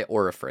brought to you by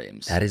Aura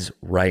Frames. That is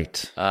right.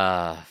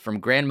 From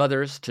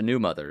grandmothers to new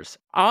mothers,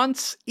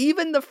 aunts,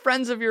 even the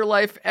friends of your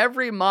life,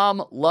 every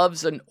mom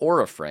loves an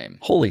Aura frame.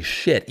 Holy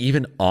shit,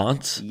 even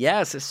aunts?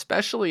 Yes,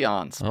 especially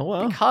aunts. Oh,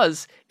 wow.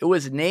 Because it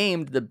was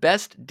named the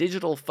best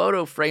digital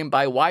photo frame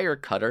by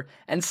Wirecutter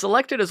and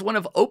selected as one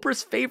of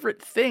Oprah's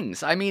favorite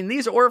things. I mean,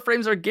 these Aura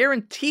frames are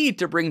guaranteed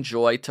to bring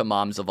joy to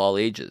moms of all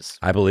ages.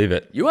 I believe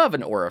it. You have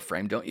an Aura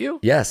frame, don't you?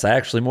 Yes, I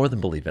actually more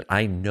than believe it.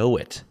 I know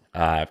it.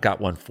 I've got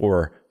one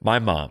for my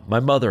mom, my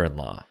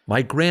mother-in-law,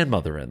 my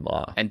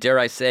grandmother-in-law. And dare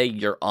I say,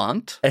 your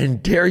aunt?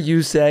 And dare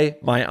you say,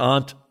 my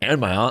aunt and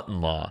my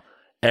aunt-in-law.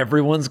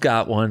 Everyone's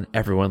got one.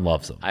 Everyone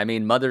loves them. I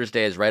mean, Mother's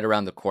Day is right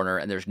around the corner,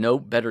 and there's no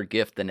better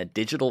gift than a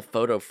digital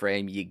photo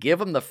frame. You give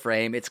them the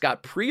frame. It's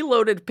got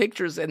preloaded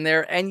pictures in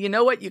there, and you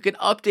know what? You can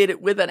update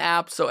it with an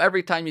app, so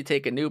every time you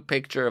take a new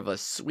picture of a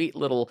sweet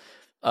little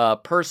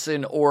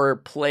person or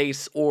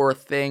place or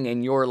thing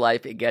in your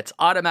life, it gets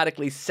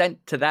automatically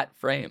sent to that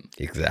frame.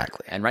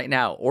 Exactly. And right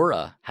now,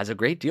 Aura has a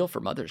great deal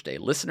for Mother's Day.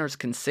 Listeners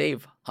can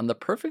save on the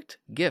perfect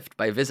gift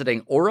by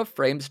visiting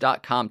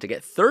auraframes.com to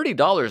get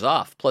 $30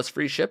 off plus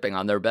free shipping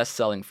on their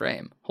best-selling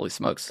frame. Holy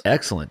smokes.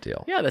 Excellent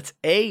deal. Yeah, that's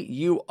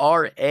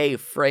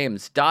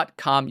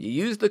auraframes.com. You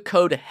use the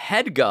code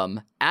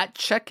HEADGUM at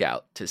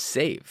checkout to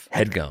save.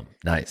 HeadGum.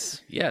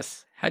 Nice.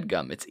 Yes,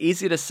 HeadGum. It's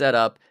easy to set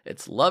up.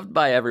 It's loved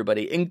by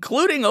everybody,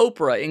 including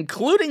Oprah,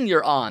 including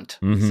your aunt.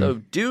 So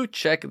do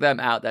check them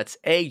out. That's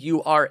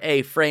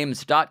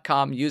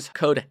auraframes.com. Use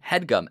code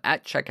HEADGUM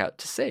at checkout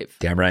to save.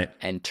 Damn right.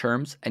 And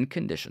terms and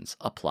conditions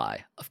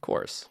apply, of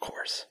course. Of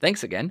course.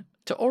 Thanks again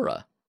to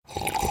Aura.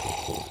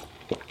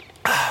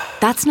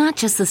 That's not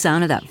just the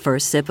sound of that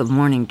first sip of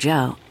Morning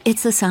Joe.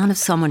 It's the sound of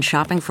someone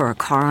shopping for a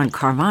car on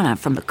Carvana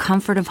from the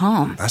comfort of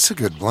home. That's a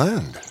good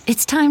blend.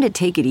 It's time to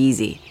take it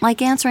easy,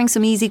 like answering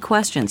some easy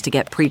questions to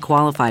get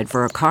pre-qualified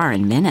for a car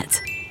in minutes.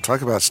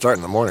 Talk about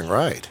starting the morning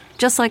right.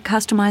 Just like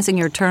customizing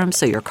your terms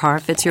so your car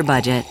fits your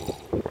budget.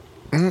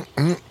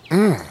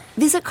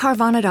 Visit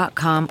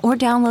Carvana.com or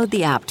download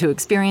the app to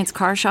experience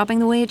car shopping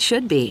the way it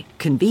should be.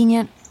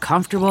 Convenient,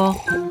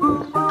 comfortable.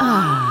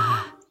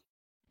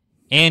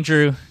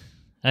 Andrew,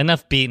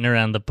 enough beating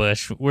around the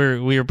bush.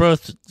 We are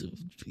both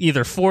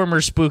either former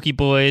spooky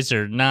boys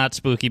or not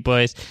spooky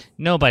boys.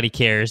 Nobody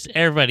cares.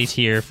 Everybody's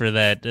here for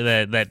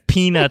that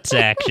Peanuts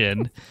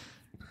action.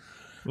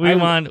 We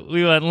want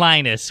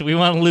Linus. We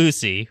want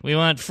Lucy. We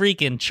want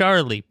freaking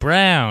Charlie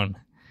Brown.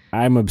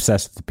 I'm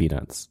obsessed with the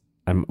Peanuts.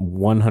 I'm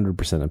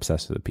 100%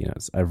 obsessed with the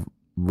Peanuts. I've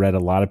read a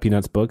lot of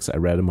Peanuts books. I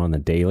read them on the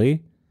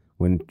daily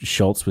when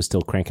Schultz was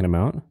still cranking them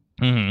out.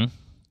 Mm-hmm.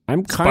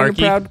 I'm kind of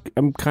proud.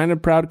 I'm kind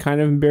of proud, kind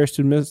of embarrassed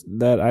to admit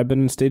that I've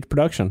been in stage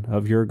production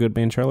of You're a Good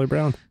Man, Charlie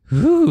Brown.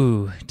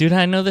 Ooh, did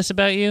I know this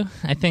about you?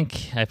 I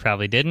think I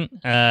probably didn't.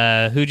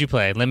 Who'd you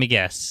play? Let me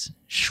guess.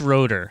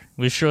 Schroeder.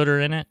 Was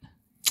Schroeder in it?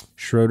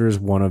 Schroeder is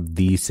one of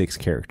the 6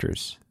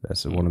 characters.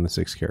 That's one of the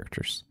 6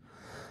 characters.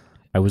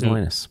 I was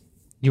Linus.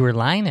 You were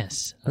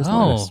Linus.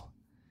 Linus.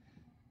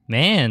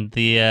 Man,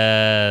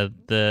 the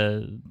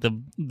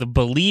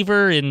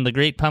believer in the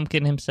Great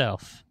Pumpkin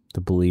himself. The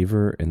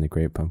believer in the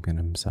Great Pumpkin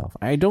himself.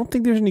 I don't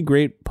think there's any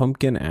Great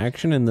Pumpkin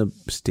action in the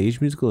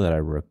stage musical that I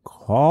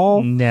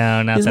recall.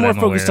 No, not He's that more I'm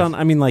focused aware on. of.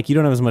 I mean, like, you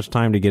don't have as much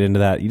time to get into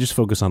that. You just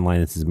focus on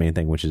Linus's main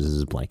thing, which is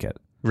his blanket.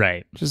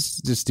 Right.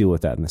 Just deal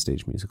with that in the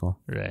stage musical.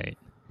 Right.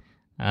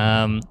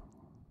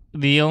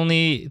 The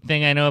only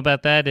thing I know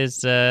about that is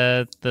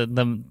the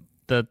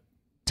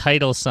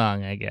title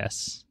song, I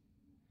guess.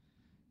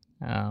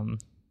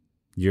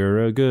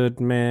 You're a good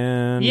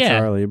man, Yeah.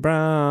 Charlie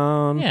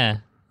Brown. Yeah.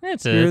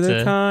 You're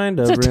the kind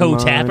of it's a toe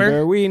tapper.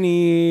 reminder we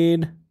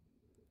need.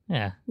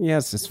 Yeah.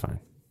 Yes, it's fine.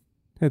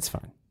 It's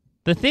fine.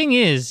 The thing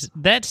is,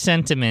 that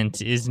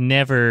sentiment is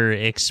never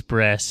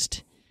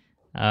expressed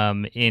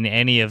in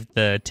any of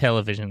the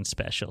television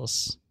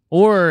specials,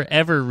 or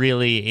ever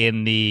really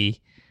in the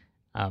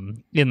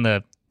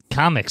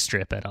comic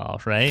strip at all,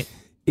 right?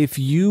 If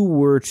you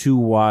were to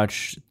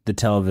watch the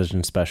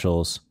television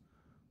specials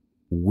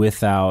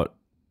without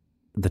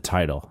the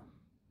title,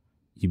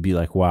 you'd be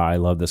like, wow, I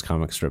love this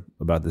comic strip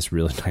about this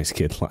really nice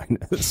kid,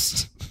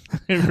 Linus.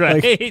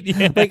 Right?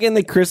 Yeah. Like in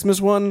the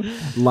Christmas one,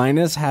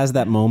 Linus has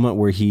that moment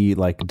where he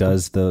like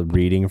does the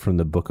reading from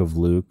the book of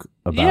Luke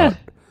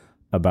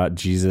about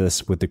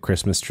Jesus with the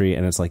Christmas tree.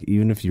 And it's like,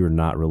 even if you're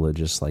not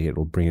religious, like it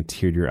will bring a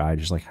tear to your eye,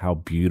 just like how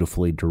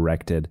beautifully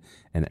directed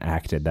and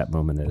acted that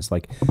moment is.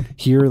 Like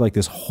here, like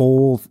this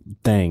whole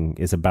thing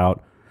is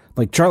about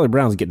like Charlie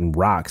Brown's getting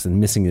rocks and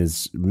missing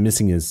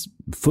his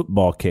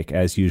football kick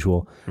as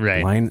usual.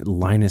 Right.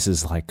 Linus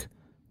is like,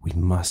 we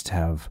must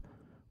have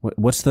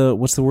what's the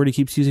word he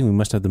keeps using? We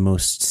must have the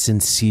most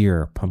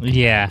sincere pumpkin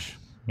patch.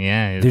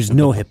 Yeah. There's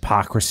no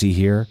hypocrisy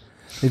here.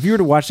 If you were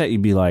to watch that,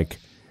 you'd be like,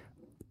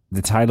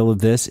 the title of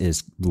this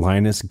is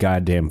Linus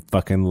goddamn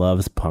fucking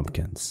loves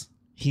pumpkins.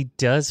 He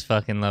does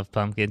fucking love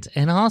pumpkins.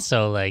 And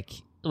also, like,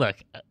 look,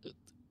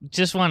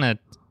 just want to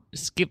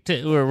skip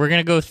to, we're going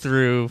to go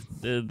through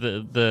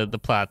the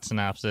plot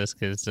synopsis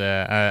because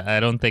I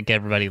don't think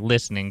everybody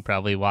listening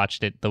probably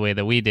watched it the way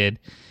that we did.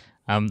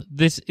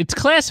 It's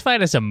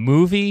classified as a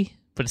movie,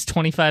 but it's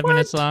 25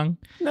 minutes long.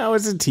 No,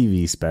 it's a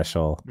TV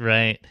special.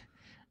 Right.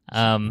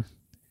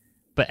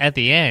 But at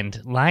the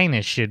end,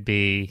 Linus should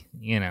be,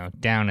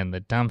 down in the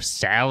dumps.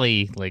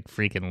 Sally, like,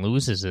 freaking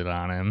loses it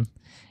on him.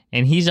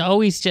 And he's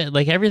always just,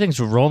 like, everything's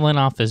rolling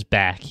off his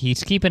back.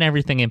 He's keeping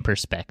everything in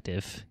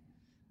perspective.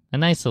 A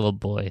nice little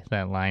boy,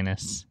 that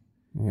Linus.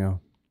 Yeah.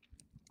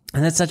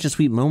 And that's such a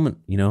sweet moment,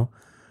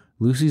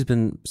 Lucy's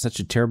been such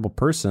a terrible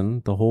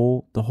person the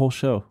whole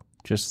show,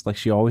 just like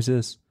she always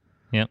is.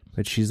 Yep.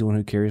 But she's the one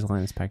who carries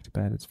Linus back to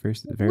bed. It's very,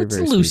 very, What's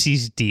very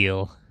Lucy's sweet.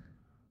 deal?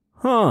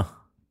 Huh.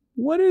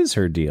 What is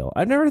her deal?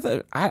 I've never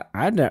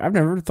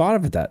thought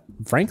of it that,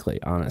 frankly,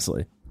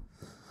 honestly.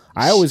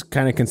 I always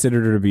kind of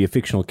considered her to be a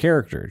fictional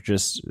character,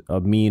 just a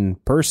mean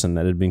person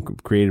that had been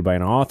created by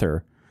an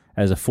author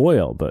as a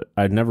foil, but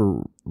I'd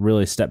never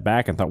really stepped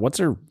back and thought, what's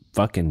her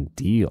fucking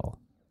deal?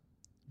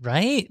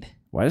 Right?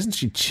 Why doesn't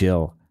she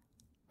chill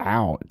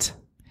out?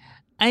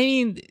 I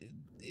mean,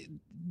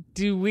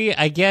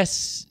 I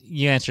guess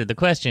you answered the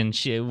question.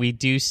 We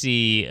do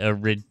see a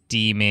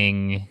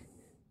redeeming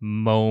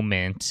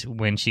moment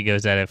when she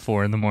goes out at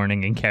 4 a.m.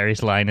 and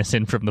carries Linus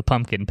in from the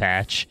pumpkin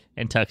patch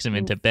and tucks him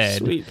into bed.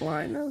 Sweet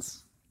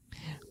Linus.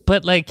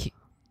 But like,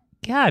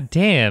 god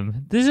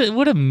damn,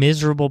 what a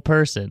miserable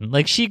person.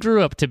 Like, she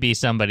grew up to be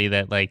somebody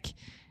that like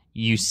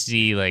you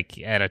see like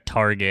at a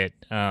Target,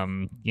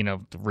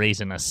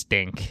 raising a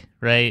stink,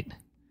 right?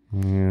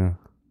 Yeah.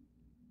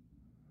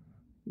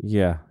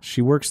 Yeah,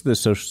 she works at the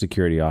Social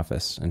Security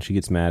office, and she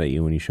gets mad at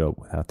you when you show up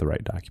without the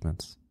right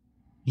documents.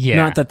 Yeah.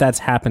 Not that that's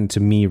happened to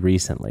me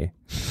recently.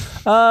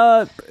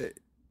 Tim,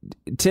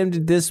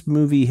 did this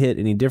movie hit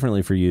any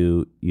differently for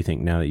you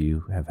think, now that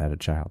you have had a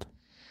child?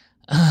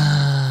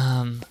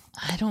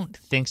 I don't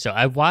think so.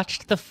 I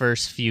watched the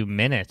first few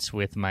minutes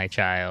with my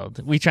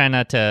child. We try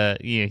not to,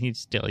 he's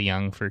still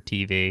young for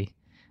TV.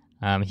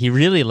 He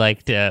really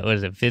liked,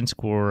 Vince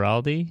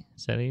Guaraldi?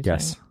 Is that his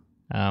Yes.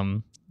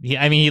 name?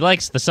 He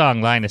likes the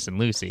song Linus and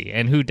Lucy,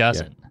 and who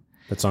doesn't? Yeah,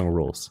 that song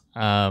rules.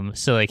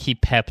 So like he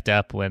pepped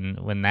up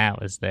when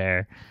that was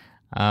there.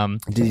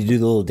 Did he do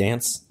the little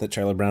dance that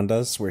Charlie Brown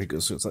does, where he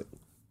goes? So it's like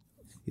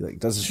he like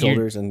does his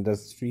shoulders and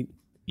does his feet.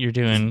 You're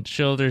doing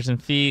shoulders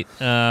and feet.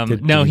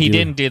 Did No, he he do-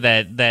 didn't do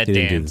that he didn't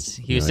do dance.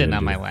 the- He was no, he sitting didn't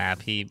on do my that.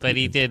 lap. He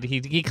did. He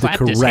The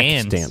clapped his correct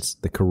hands. dance.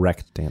 The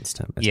correct dance,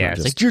 Tim. It's Yeah, not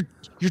it's just, like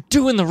you're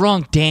doing the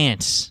wrong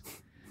dance.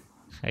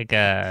 Like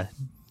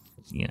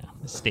you know,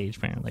 the stage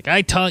parent. Like,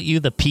 I taught you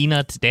the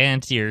Peanuts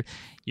dance. Your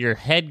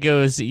head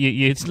goes.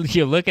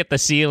 You look at the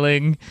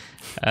ceiling.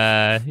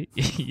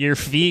 Your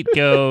feet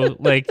go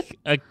like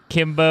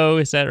akimbo.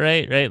 Is that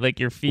right? Right? Like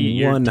your feet,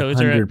 your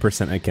toes are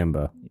 100%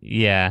 akimbo.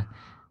 Yeah.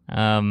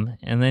 And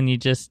then you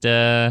just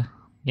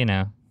you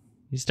know,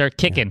 you start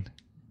kicking.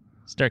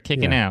 Start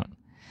kicking Yeah.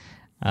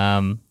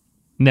 out.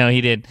 No,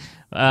 he did.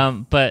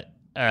 But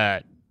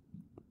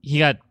he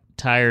got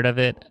tired of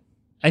it.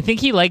 I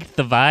think he liked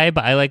the vibe.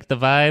 I liked the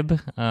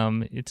vibe.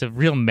 It's a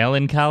real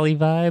melancholy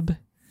vibe.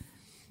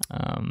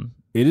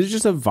 It is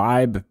just a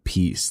vibe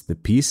piece. The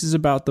piece is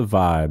about the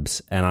vibes,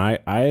 and I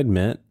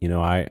admit, you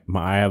know, I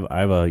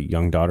have a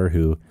young daughter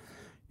who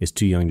is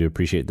too young to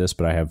appreciate this,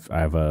 but I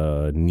have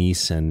a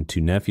niece and 2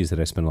 nephews that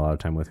I spend a lot of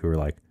time with who are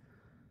like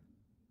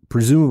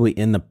presumably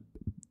in the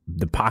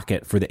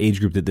pocket for the age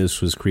group that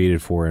this was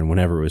created for, and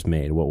whenever it was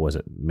made. What was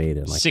it made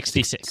in? Like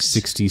 66.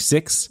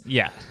 66?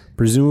 Yeah.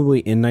 Presumably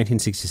in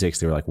 1966,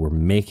 they were like, we're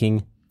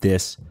making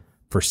this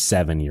for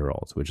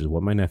 7-year-olds, which is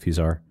what my nephews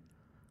are.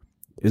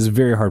 It's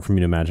very hard for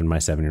me to imagine my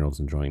 7-year-olds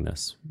enjoying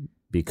this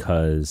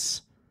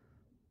because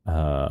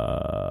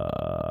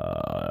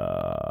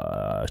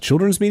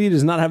children's media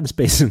does not have the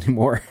space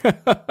anymore.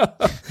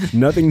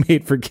 Nothing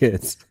made for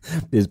kids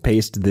is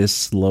paced this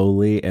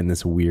slowly and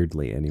this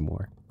weirdly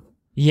anymore.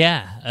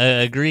 Yeah,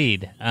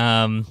 agreed.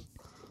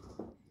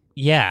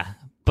 Yeah,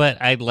 but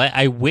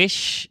I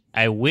wish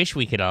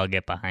we could all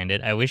get behind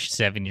it. I wish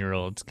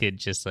 7-year-olds could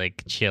just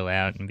like chill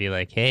out and be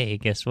like, "Hey,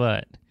 guess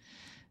what?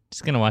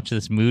 Just gonna watch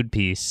this mood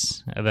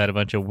piece about a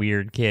bunch of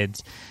weird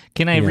kids."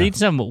 Can I read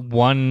some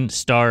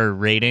 1-star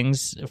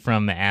ratings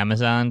from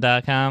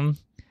Amazon.com?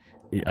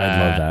 I'd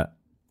love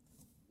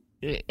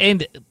that.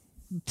 And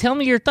tell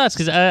me your thoughts,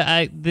 because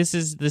this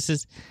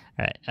is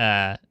all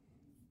right.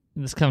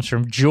 This comes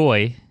from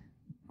Joy.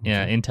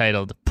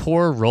 Entitled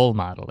Poor Role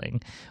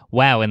Modeling.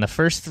 Wow, in the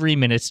first 3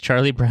 minutes,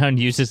 Charlie Brown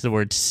uses the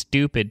word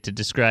stupid to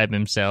describe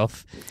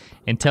himself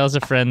and tells a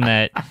friend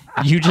that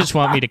you just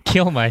want me to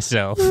kill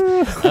myself.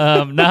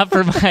 Not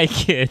for my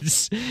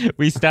kids.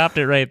 We stopped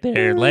it right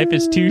there. Life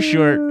is too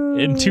short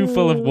and too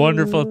full of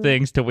wonderful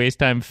things to waste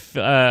time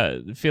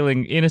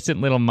filling innocent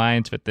little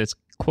minds with this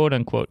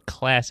quote-unquote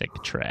classic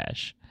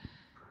trash.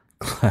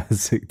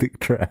 Classic the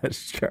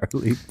trash,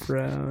 Charlie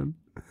Brown.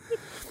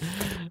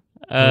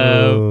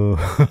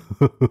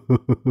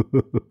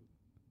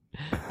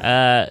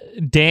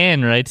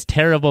 Dan writes,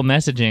 terrible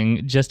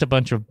messaging, just a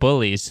bunch of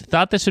bullies.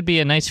 Thought this would be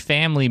a nice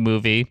family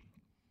movie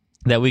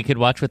that we could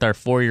watch with our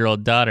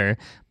 4-year-old daughter.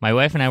 My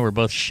wife and I were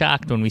both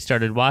shocked when we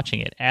started watching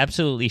it.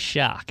 Absolutely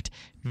shocked.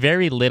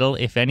 Very little,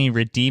 if any,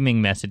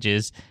 redeeming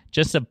messages.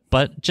 Just a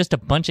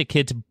bunch of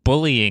kids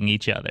bullying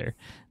each other.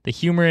 The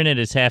humor in it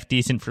is half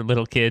decent for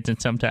little kids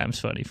and sometimes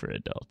funny for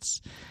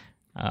adults.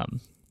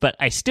 But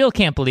I still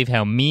can't believe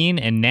how mean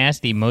and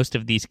nasty most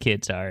of these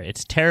kids are.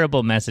 It's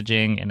terrible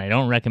messaging, and I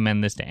don't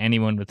recommend this to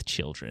anyone with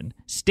children.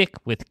 Stick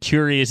with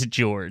Curious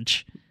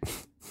George.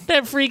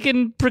 That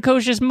freaking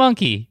precocious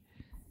monkey.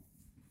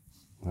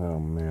 Oh,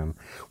 man.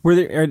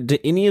 Did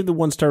any of the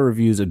 1-star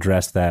reviews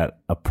address that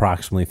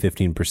approximately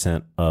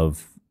 15%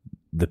 of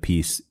the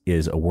piece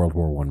is a World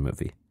War I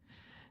movie?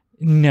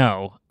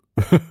 No.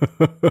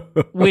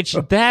 Which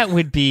that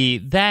would be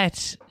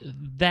that's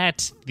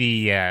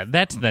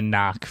the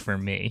knock for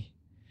me.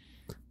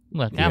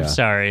 Look, I'm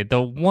sorry.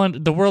 The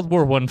World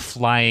War I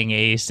flying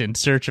ace in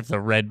search of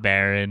the Red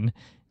Baron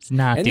is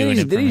not and doing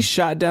it. Then he's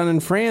shot down in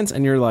France,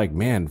 and you're like,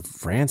 man,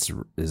 France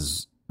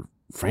has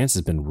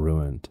been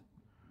ruined.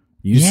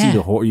 You see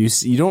the horror.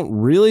 You don't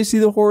really see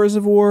the horrors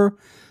of war,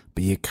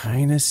 but you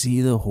kind of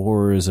see the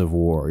horrors of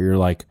war. You're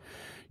like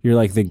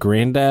the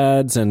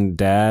granddads and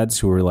dads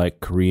who are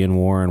like Korean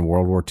War and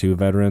World War II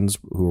veterans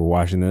who were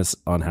watching this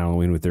on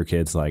Halloween with their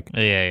kids. Like,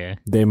 yeah,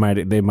 they might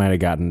have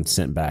gotten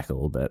sent back a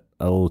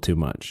little too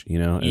much. You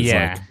know, it's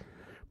yeah. like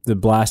the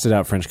blasted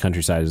out French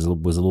countryside was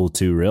a little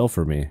too real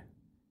for me.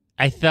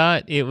 I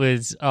thought it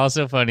was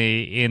also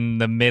funny in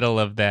the middle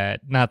of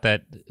that. Not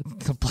that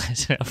the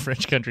blasted out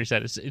French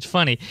countryside it's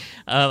funny.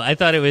 I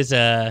thought it was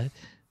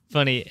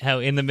funny how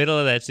in the middle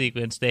of that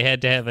sequence they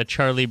had to have a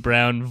Charlie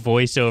Brown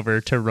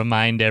voiceover to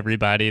remind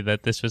everybody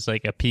that this was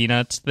like a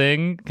Peanuts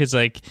thing, because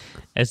like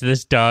as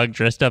this dog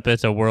dressed up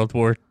as a World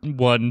War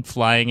I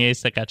flying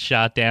ace that got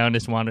shot down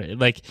is one,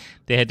 like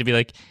they had to be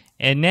like,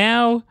 and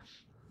now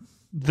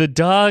the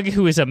dog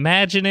who is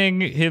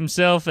imagining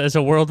himself as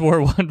a World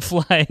War I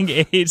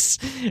flying ace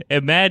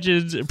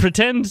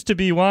pretends to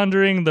be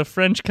wandering the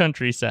French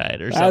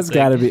countryside or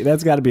something.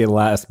 That's gotta be a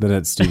last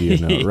minute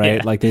studio note, right?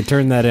 Yeah. Like they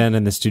turned that in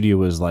and the studio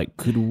was like,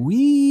 could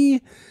we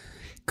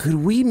Could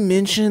we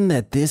mention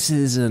that this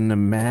is an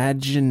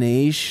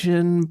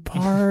imagination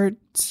part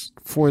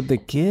for the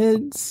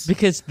kids?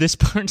 Because this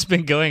part's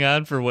been going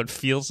on for what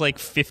feels like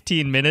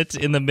 15 minutes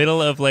in the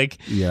middle of like,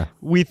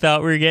 we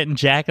thought we were getting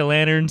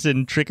jack-o'-lanterns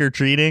and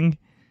trick-or-treating.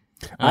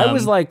 I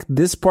was like,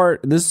 this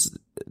part,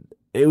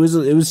 it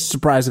was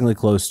surprisingly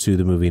close to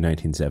the movie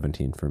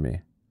 1917 for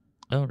me.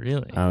 Oh,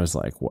 really? I was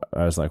like,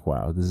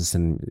 wow, this is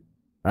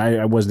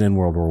I wasn't in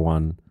World War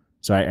One,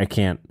 so I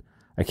can't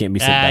be sent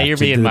back you're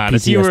to being the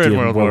modest. PTSD You were in of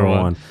World War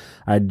One.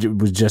 I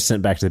was just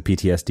sent back to the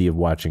PTSD of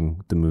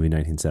watching the movie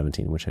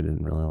 1917, which I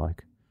didn't really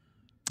like.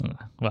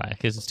 Why?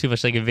 Because it's too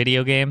much like a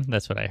video game?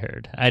 That's what I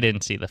heard. I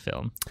didn't see the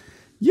film.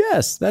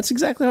 Yes, that's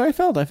exactly how I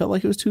felt. I felt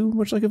like it was too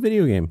much like a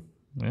video game.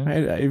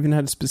 Yeah. I even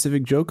had a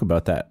specific joke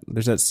about that.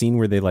 There's that scene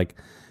where they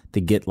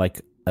get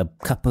like a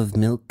cup of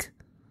milk,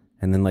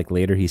 and then like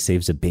later he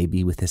saves a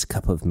baby with this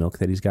cup of milk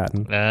that he's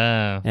gotten.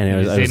 Oh, and it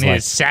was in like,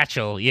 his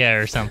satchel,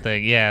 or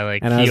something. Yeah,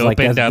 like and he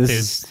opened up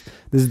this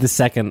is the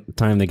second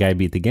time the guy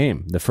beat the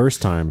game. The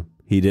first time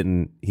he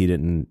didn't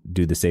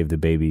do the save the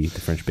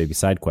French baby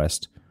side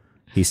quest.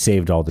 He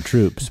saved all the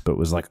troops, but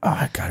was like, oh,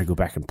 I gotta go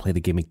back and play the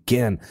game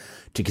again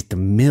to get the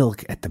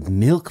milk at the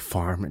milk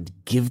farm and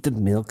give the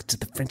milk to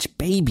the French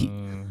baby.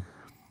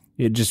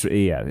 It just,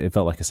 it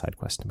felt like a side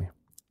quest to me.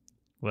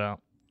 Well,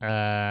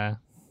 I'm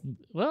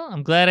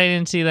glad I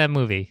didn't see that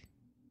movie.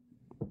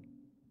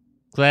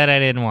 Glad I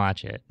didn't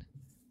watch it.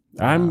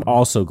 I'm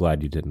also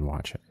glad you didn't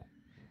watch it.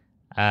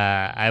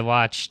 I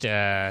watched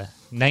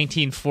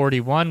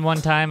 1941 one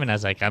time, and I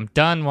was like, I'm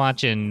done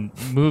watching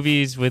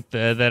movies with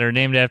that are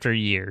named after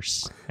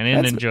years. I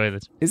didn't enjoy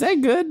this. Is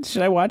that good?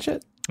 Should I watch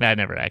it? I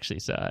never actually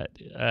saw it.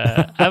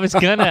 I was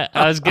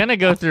gonna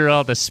go through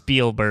all the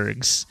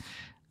Spielbergs,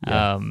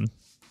 and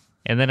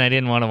then I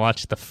didn't want to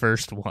watch the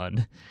first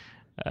one.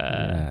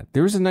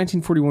 There was a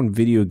 1941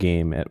 video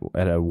game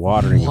at a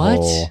watering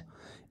hole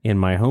in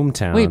my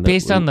hometown. Wait,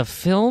 based on the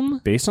film?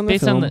 Based on the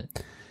film.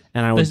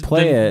 And I would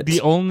play it.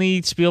 The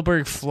only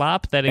Spielberg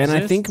flop that exists?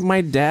 And I think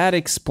my dad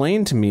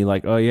explained to me,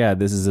 like, oh, yeah,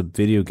 this is a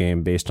video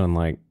game based on,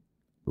 like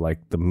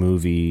the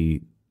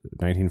movie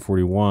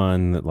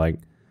 1941, that, like,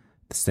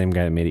 the same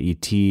guy that made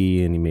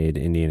E.T., and he made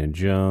Indiana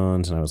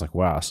Jones. And I was like,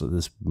 wow, so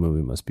this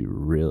movie must be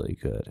really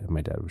good. And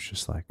my dad was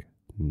just like,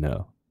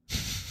 no,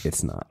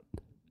 it's not.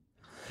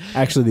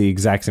 Actually, the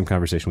exact same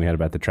conversation we had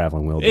about the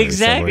Traveling Wilburys.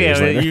 Exactly.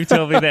 You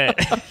told me that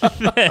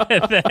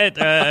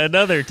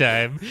another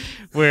time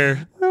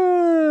where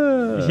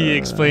he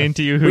explained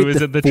to you who was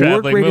in the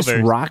Traveling Wilburys. The 4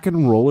 greatest rock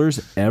and rollers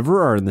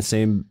ever are in the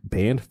same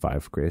band.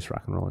 5 greatest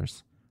rock and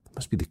rollers. That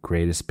must be the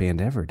greatest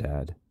band ever,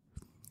 Dad.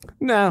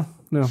 No,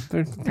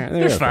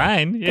 they're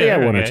fine. Yeah, they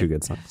got one or two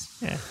good songs.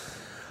 Yeah.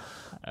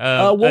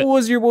 What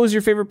was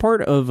your favorite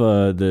part of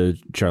the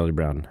Charlie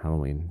Brown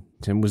Halloween?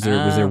 Tim, was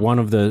there one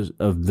of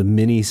the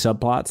many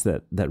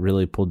subplots that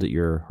really pulled at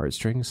your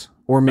heartstrings,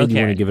 or maybe you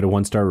want to give it a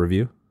 1-star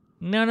review?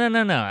 No.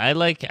 I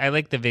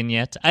like the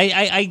vignettes.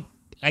 I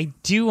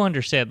do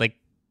understand, like,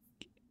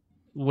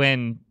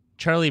 when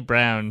Charlie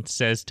Brown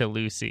says to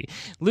Lucy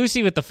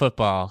with the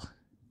football,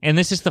 and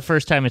this is the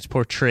first time it's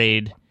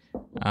portrayed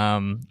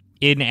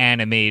in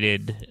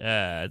animated.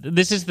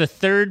 This is the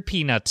 3rd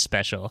Peanuts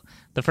special.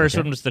 The first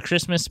one was the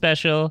Christmas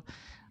special.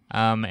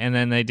 And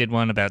then they did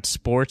one about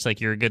sports, like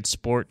You're a Good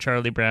Sport,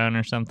 Charlie Brown,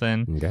 or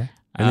something. Okay.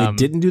 And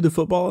they didn't do the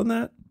football in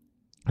that?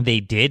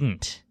 They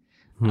didn't.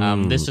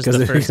 This was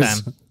the first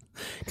time.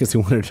 Because he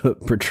wanted to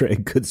portray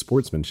good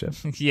sportsmanship.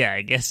 Yeah,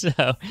 I guess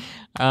so.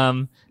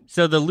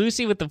 So the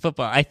Lucy with the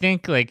football, I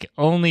think, like,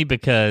 only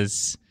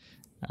because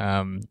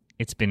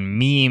it's been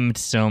memed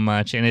so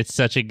much, and it's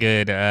such a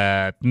good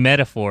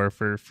metaphor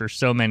for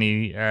so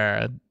many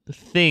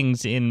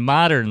things in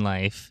modern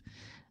life.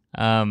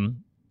 I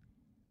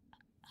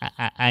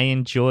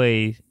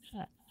enjoyed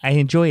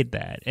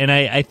that, and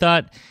I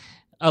thought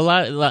a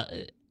lot.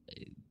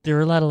 There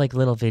were a lot of, like,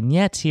 little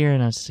vignettes here,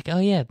 and I was just like, oh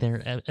yeah,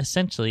 they're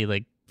essentially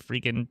like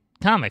freaking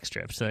comic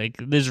strips. Like,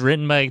 this is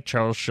written by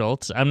Charles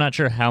Schultz. I'm not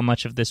sure how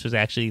much of this was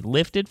actually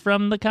lifted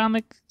from the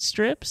comic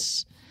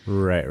strips.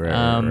 Right.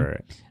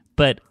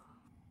 But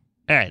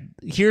all right,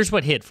 here's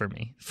what hit for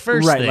me.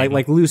 First thing,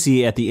 like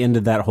Lucy at the end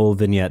of that whole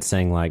vignette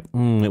saying, like,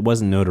 it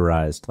wasn't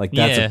notarized. Like,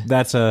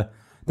 that's a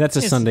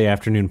Sunday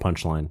afternoon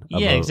punchline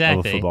of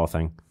of a football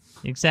thing.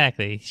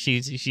 Exactly.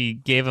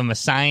 She gave him a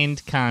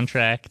signed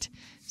contract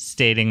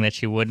stating that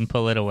she wouldn't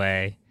pull it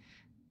away.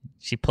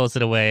 She pulls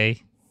it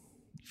away,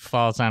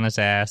 falls on his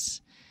ass.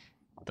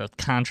 The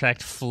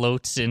contract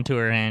floats into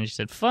her hand. She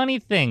said, funny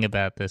thing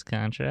about this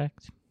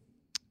contract,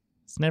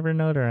 it's never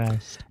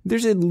notarized.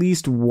 There's at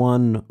least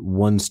one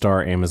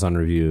 1-star Amazon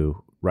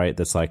review, right?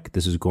 That's like,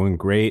 this is going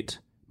great.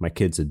 My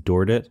kids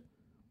adored it.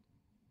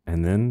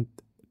 And then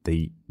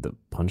the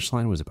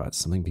punchline was about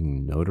something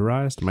being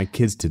notarized. My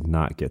kids did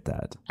not get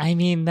that. I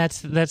mean,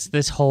 that's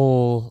this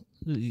whole,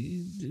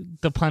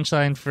 the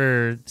punchline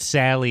for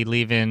Sally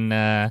leaving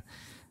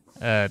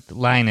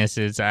Linus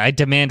is, I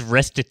demand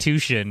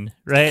restitution,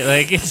 right?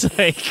 Like, it's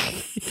like,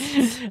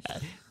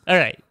 all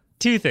right,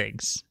 2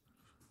 things.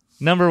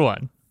 Number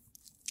 1,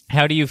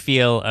 how do you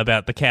feel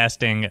about the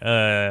casting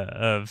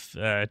of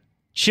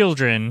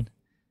children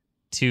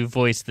to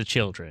voice the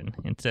children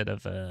instead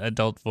of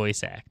adult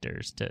voice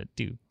actors to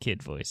do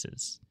kid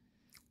voices?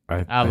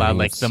 A la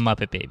like the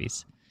Muppet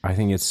Babies. I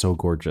think it's so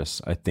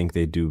gorgeous. I think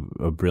they do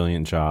a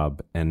brilliant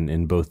job, and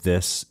in both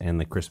this and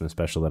the Christmas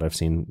special that I've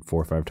seen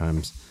 4 or 5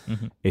 times,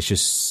 it's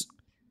just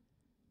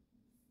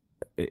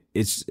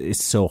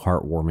it's so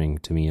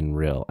heartwarming to me and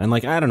real. And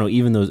like, I don't know,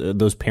 even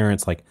those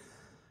parents, like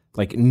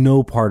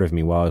no part of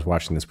me while I was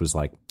watching this was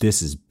like,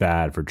 this is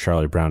bad for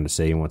Charlie Brown to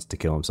say he wants to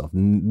kill himself.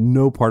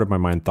 No part of my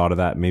mind thought of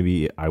that.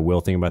 Maybe I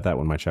will think about that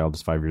when my child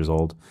is 5 years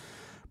old.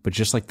 But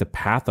just like the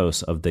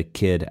pathos of the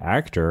kid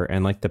actor,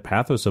 and like the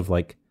pathos of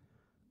like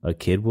a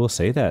kid will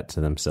say that to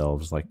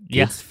themselves. Like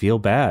kids feel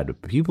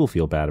bad. People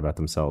feel bad about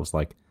themselves.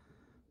 Like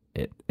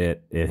it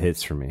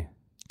hits for me.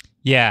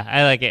 Yeah,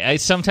 I like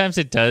it. Sometimes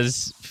it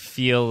does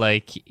feel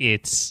like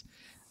it's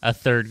a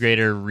third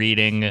grader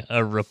reading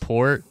a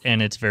report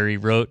and it's very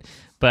rote,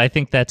 but I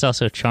think that's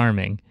also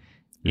charming.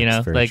 You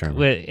know, like,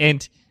 charming.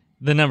 And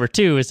the number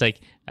 2 is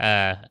like,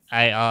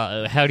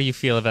 how do you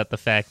feel about the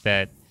fact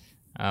that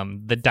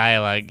the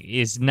dialogue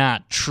is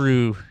not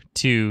true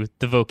to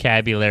the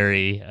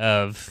vocabulary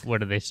of,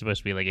 what are they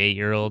supposed to be, like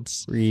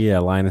 8-year-olds? Yeah,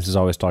 Linus is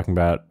always talking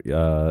about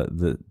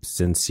the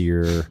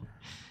sincere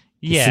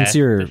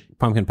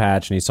pumpkin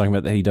patch, and he's talking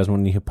about that he doesn't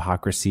want any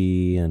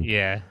hypocrisy and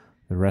the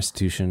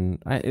restitution.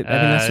 I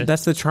mean,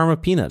 that's the charm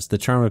of Peanuts. The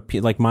charm of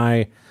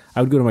I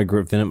would go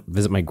to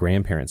visit my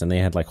grandparents, and they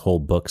had like whole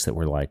books that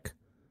were like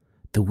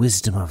the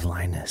wisdom of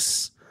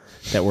Linus.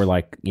 That were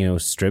like, you know,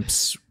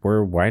 strips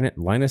where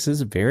Linus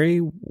is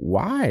very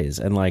wise,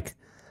 and like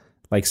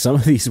some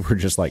of these were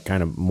just like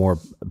kind of more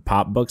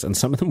pop books, and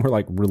some of them were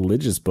like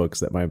religious books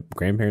that my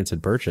grandparents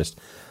had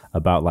purchased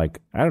about, like,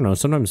 I don't know,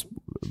 sometimes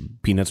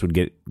Peanuts would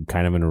get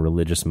kind of in a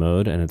religious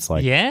mode, and it's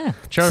like,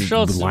 Charles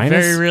Schultz,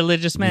 very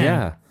religious man.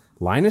 Yeah,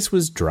 Linus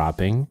was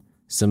dropping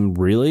some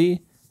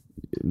really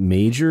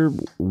major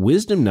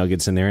wisdom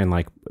nuggets in there, and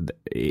like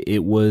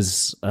it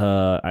was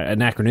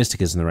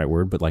anachronistic isn't the right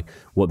word, but like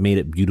what made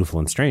it beautiful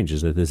and strange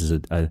is that this is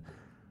the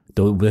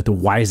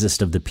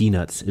wisest of the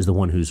Peanuts is the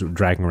one who's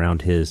dragging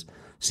around his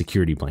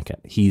security blanket.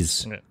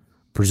 He's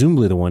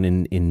presumably the one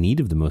in need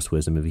of the most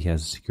wisdom if he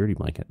has a security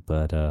blanket,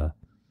 but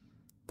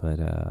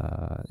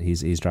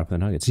he's dropping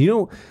the nuggets.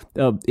 You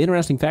know,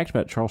 interesting fact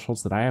about Charles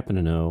Schultz that I happen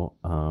to know,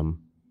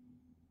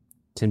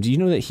 Tim, do you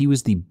know that he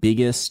was the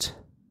biggest?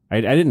 I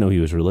didn't know he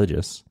was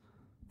religious,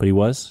 but he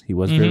was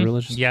very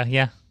religious.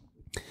 Yeah.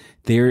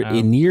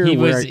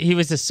 He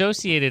was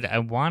associated, I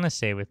want to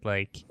say, with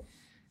like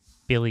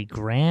Billy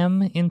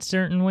Graham in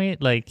certain way,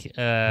 like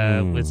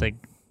was like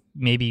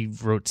maybe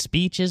wrote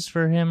speeches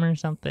for him or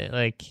something,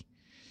 like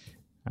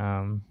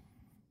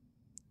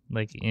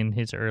in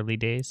his early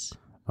days.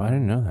 Oh, I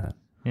didn't know that.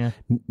 Yeah.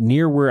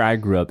 Near where I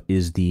grew up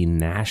is the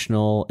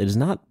national. It is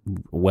not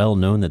well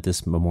known that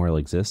this memorial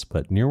exists,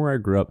 but near where I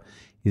grew up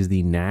is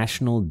the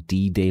National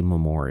D-Day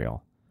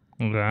Memorial.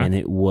 Okay. And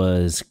it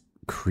was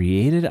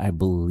created, I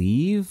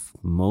believe,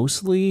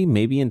 mostly,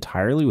 maybe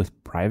entirely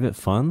with private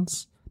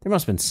funds. There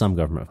must have been some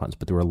government funds,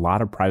 but there were a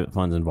lot of private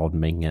funds involved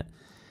in making it.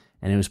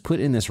 And it was put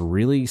in this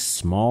really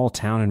small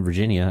town in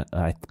Virginia.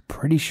 I'm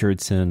pretty sure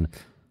it's in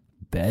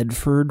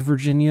Bedford,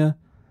 Virginia,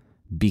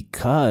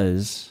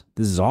 because,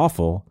 this is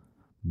awful,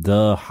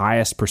 the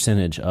highest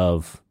percentage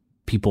of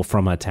people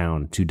from a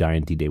town to die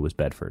in D-Day was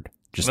Bedford.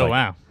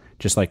 Wow.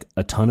 Just like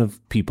a ton of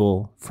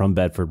people from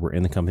Bedford were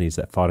in the companies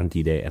that fought on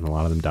D-Day, and a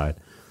lot of them died.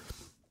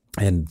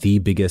 And the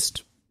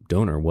biggest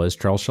donor was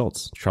Charles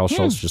Schultz. Charles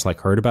Schultz just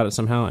like heard about it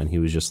somehow, and he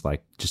was just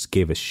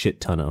gave a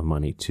shit ton of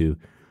money to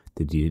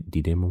the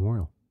D-Day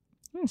Memorial.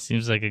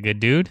 Seems like a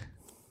good dude.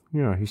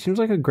 Yeah, he seems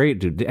like a great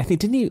dude. I think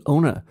didn't he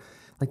own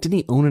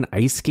an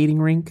ice skating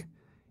rink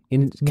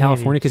in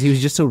California? Because he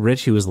was just so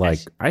rich, he was like,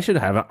 I should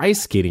have an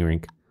ice skating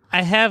rink.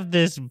 I have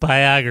this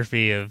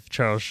biography of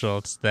Charles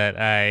Schultz that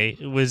I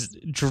was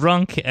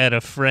drunk at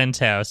a friend's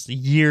house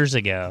years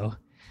ago.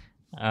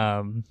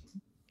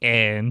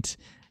 And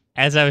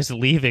as I was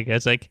leaving, I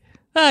was like,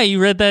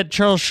 you read that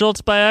Charles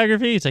Schultz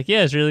biography? He's like,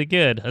 yeah, it's really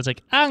good. I was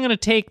like, I'm going to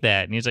take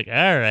that. And he's like,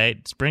 all right,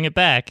 let's bring it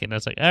back. And I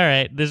was like, all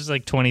right, this is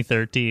like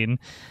 2013.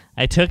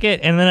 I took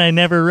it, and then I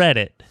never read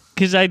it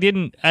because I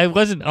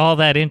wasn't all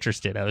that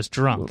interested. I was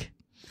drunk.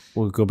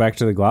 We'll go back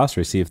to the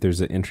glossary, see if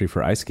there's an entry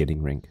for ice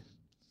skating rink.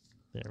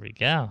 There we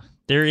go.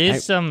 There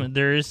is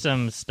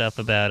some stuff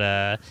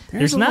about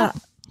there's a lot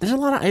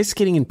of ice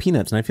skating in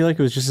Peanuts, and I feel like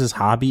it was just his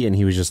hobby, and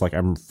he was just like,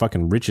 I'm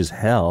fucking rich as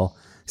hell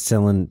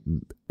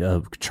selling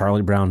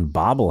Charlie Brown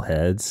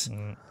bobbleheads.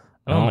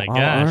 My gosh.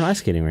 On an ice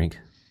skating rink.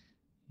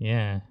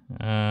 Yeah.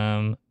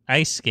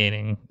 Ice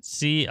skating.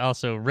 See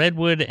also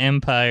Redwood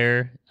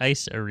Empire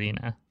Ice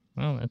Arena.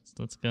 Well,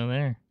 let's go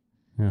there.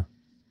 Yeah.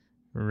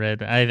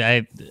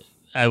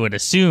 I would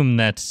assume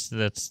that's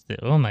the,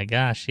 oh my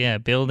gosh, yeah,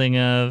 building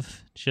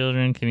of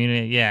children,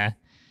 community, yeah.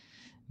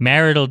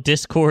 Marital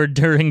discord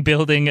during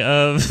building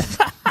of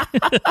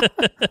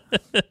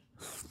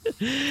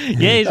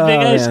Yeah, he's a big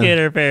ice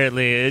skater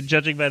apparently,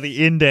 judging by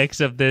the index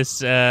of this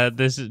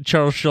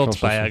Charles Schulz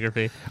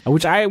biography,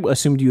 which I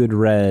assumed you had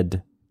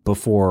read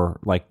before,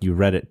 like you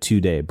read it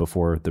today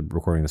before the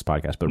recording of this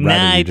podcast, but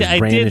rather you're just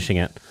brandishing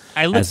it.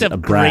 I looked as up a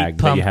brag Great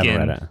that you haven't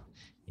Pumpkin read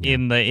it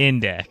in the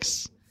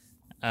index.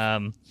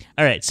 All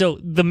right, so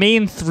the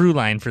main through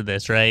line for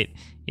this, right,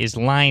 is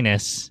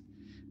Linus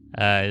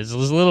is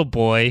this little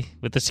boy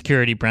with a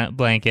security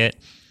blanket,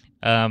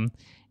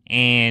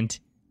 and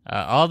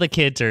all the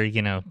kids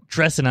are,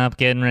 dressing up,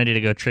 getting ready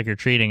to go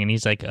trick-or-treating, and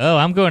he's like, oh,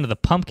 I'm going to the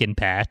pumpkin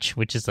patch,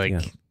 which is like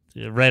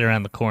right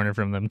around the corner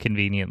from them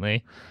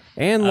conveniently.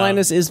 And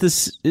Linus is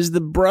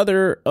the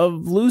brother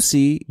of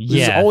Lucy,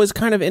 who's always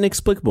kind of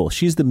inexplicable.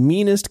 She's the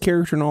meanest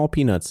character in all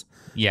Peanuts.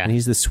 Yeah. And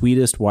he's the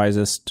sweetest,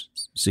 wisest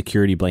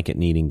security blanket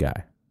needing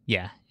guy.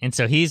 Yeah. And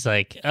so he's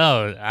like,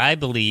 oh, I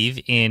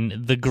believe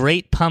in the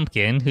Great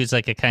Pumpkin, who's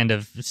like a kind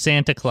of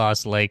Santa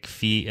Claus-like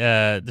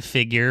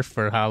figure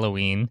for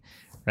Halloween,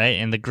 right?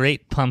 And the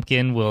Great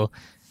Pumpkin will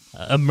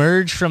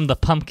emerge from the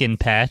pumpkin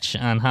patch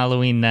on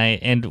Halloween night.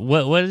 And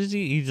what is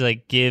he? He's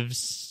like,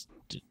 gives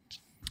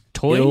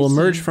toys? It'll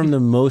emerge from the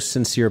most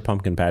sincere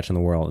pumpkin patch in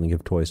the world and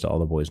give toys to all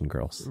the boys and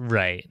girls.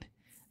 Right.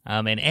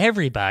 And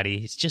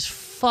everybody is just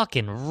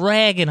fucking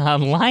ragging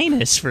on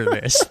Linus for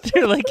this.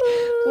 They're like,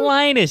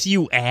 Linus,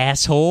 you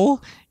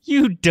asshole,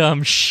 you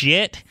dumb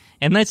shit.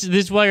 And this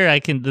is why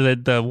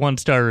the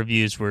 1-star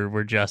reviews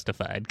were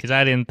justified, because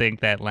I didn't think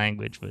that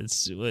language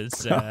was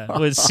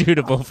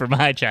suitable for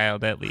my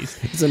child, at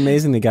least. It's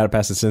amazing they got it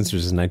past the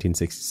censors in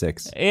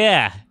 1966.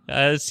 Yeah,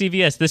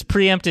 CBS. This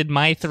preempted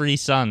My Three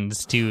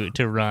Sons to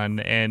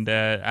run, and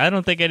I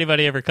don't think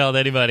anybody ever called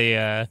anybody.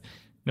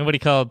 Nobody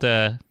called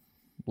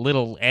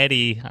little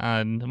Eddie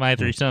on My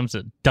Three Sons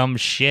a dumb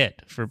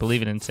shit for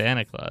believing in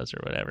Santa Claus or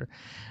whatever.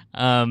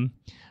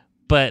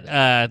 But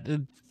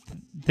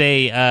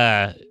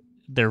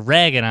they're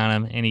ragging on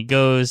him, and he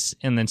goes,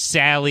 and then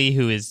Sally,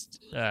 who is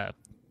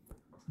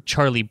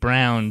Charlie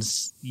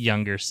Brown's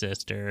younger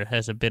sister,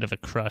 has a bit of a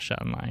crush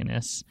on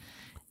Linus,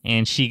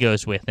 and she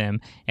goes with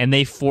him, and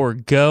they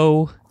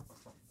forego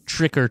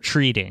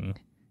trick-or-treating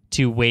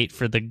to wait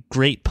for the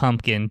Great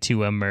Pumpkin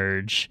to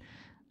emerge,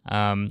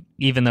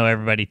 even though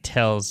everybody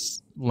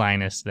tells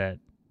Linus that,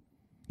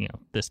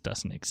 this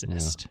doesn't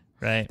exist,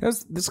 right?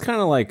 This kind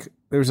of like,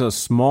 there's a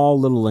small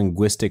little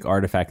linguistic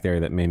artifact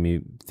there that made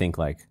me think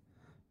like,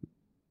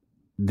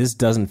 this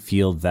doesn't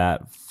feel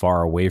that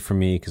far away from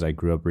me because I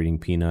grew up reading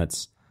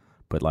Peanuts,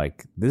 but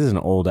like, this is an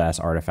old ass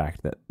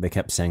artifact that they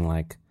kept saying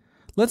like,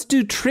 let's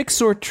do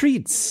tricks or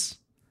treats.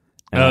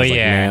 And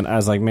I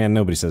was like, man,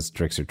 nobody says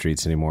tricks or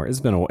treats anymore. It's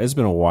been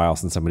a while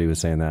since somebody was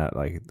saying that.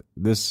 Like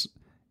this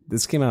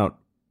came out,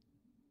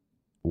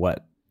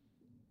 what,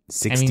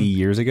 60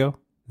 years ago?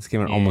 This came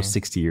out almost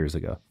 60 years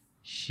ago.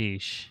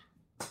 Sheesh.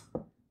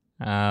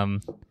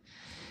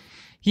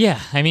 Yeah,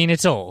 I mean,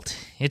 it's old,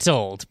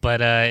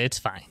 but it's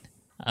fine.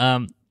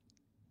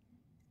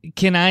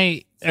 Can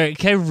I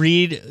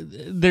read?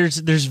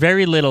 There's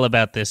very little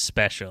about this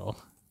special.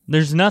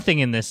 There's nothing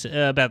in this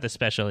about this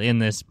special in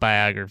this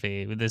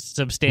biography, this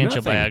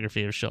substantial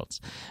biography of Schulz.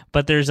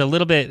 But there's a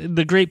little bit.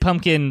 The Great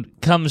Pumpkin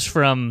comes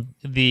from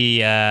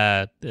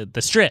the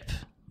strip.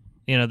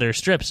 There are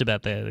strips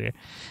about that.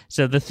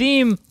 So the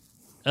theme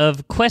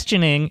of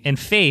questioning and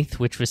faith,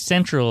 which was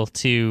central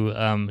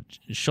to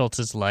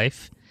Schulz's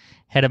life,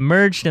 had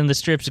emerged in the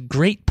strip's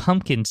Great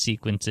Pumpkin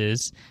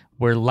sequences,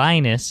 where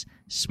Linus,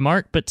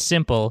 smart but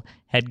simple,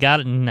 had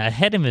gotten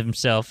ahead of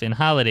himself in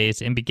holidays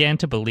and began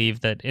to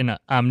believe that an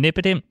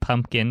omnipotent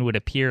pumpkin would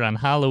appear on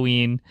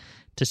Halloween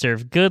to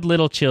serve good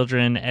little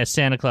children as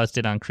Santa Claus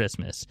did on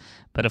Christmas.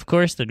 But of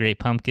course, the Great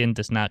Pumpkin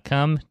does not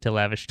come to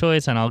lavish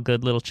toys on all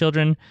good little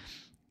children.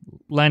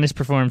 Linus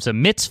performs a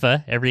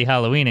mitzvah every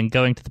Halloween, and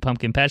going to the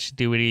pumpkin patch to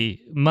do what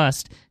he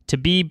must to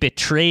be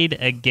betrayed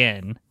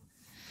again.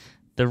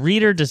 The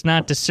reader does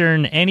not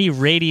discern any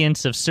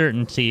radiance of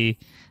certainty.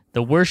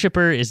 The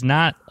worshiper is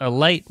not a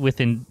light with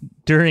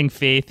enduring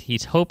faith.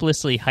 He's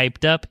hopelessly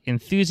hyped up.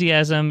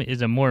 Enthusiasm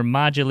is a more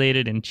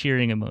modulated and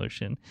cheering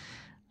emotion.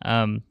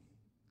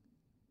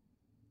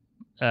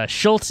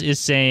 Schulz is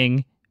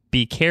saying,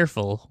 be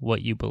careful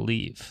what you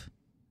believe.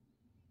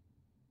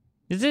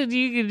 Is it? Do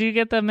you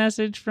get that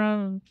message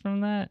from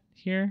that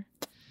here?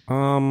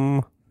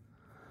 I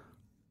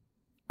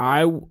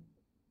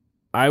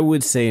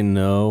would say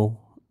no,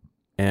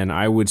 and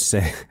I would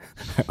say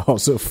I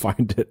also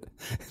find it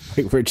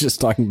like we're just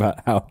talking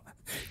about how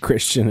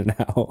Christian and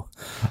how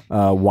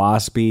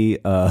waspy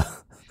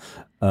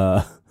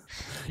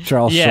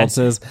Charles Schulz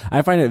is.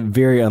 I find it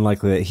very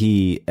unlikely that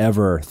he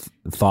ever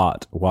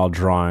thought while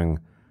drawing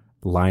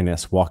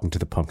Linus walking to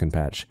the pumpkin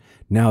patch,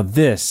 now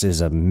this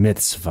is a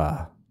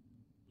mitzvah.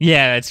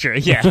 Yeah, that's true.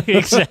 Yeah,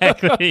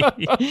 exactly.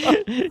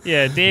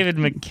 Yeah, David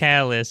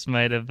McCallis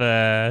might have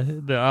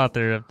the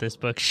author of this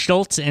book,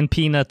 Schulz and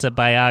Peanuts, a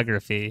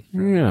biography.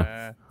 From,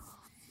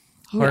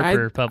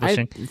 Harper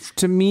Publishing.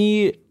 To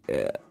me,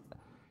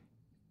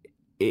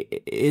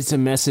 it's a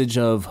message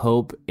of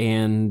hope,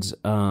 and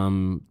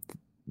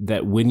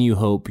that when you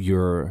hope,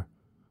 you're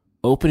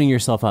opening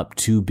yourself up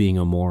to being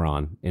a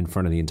moron in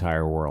front of the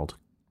entire world.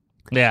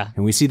 Yeah.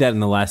 And we see that in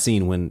the last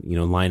scene when,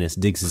 Linus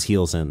digs his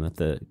heels in that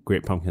the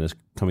Great Pumpkin is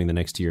coming the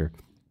next year.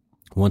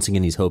 Once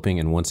again, he's hoping,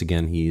 and once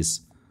again,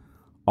 he's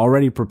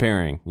already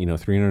preparing,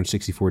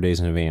 364 days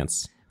in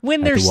advance.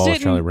 When at they're the wall of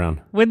sitting, Charlie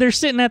Brown. when they're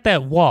sitting at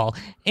that wall,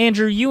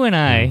 Andrew, you and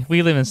I,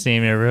 we live in the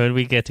same neighborhood.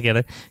 We get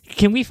together.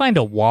 Can we find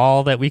a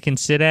wall that we can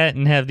sit at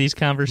and have these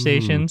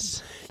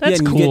conversations? That's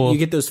and cool. You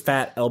get those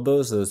fat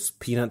elbows, those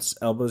peanuts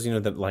elbows,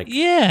 that like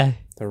yeah.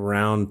 the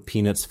round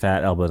peanuts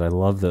fat elbows. I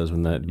love those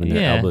when the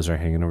Yeah. elbows are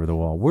hanging over the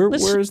wall. Where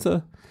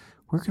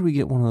could we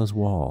get one of those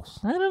walls?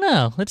 I don't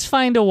know. Let's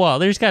find a wall.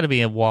 There's got to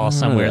be a wall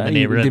somewhere in the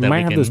neighborhood. They that might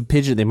we have can... those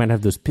pigeon. They might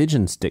have those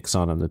pigeon sticks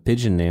on them, the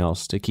pigeon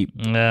nails to keep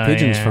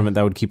pigeons from it.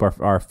 That would keep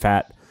our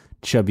fat,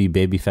 chubby,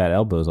 baby fat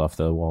elbows off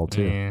the wall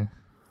too. Yeah.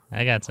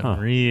 I got some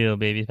real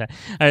baby fat.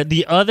 All right,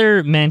 the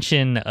other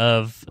mention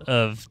of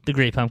the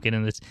Great Pumpkin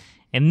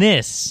in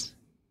this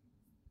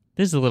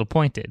is a little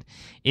pointed.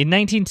 In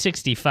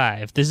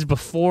 1965, this is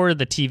before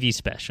the TV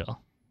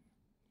special.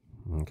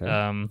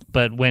 Okay.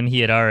 But when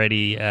he had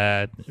already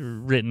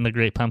written the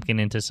Great Pumpkin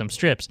into some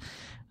strips,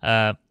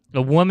 a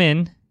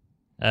woman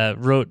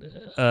wrote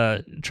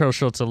Charles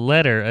Schulz a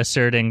letter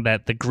asserting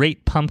that the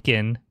Great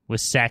Pumpkin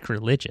was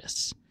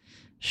sacrilegious.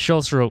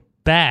 Schulz wrote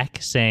back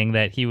saying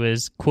that he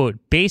was, quote,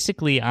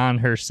 basically on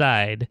her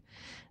side,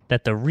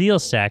 that the real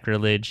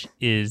sacrilege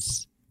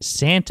is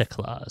Santa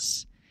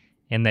Claus,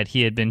 and that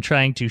he had been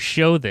trying to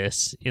show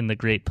this in the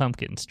Great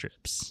Pumpkin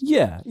strips.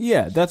 Yeah,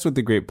 that's what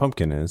the Great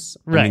Pumpkin is.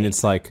 Right. I mean,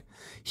 it's like,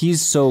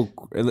 he's so,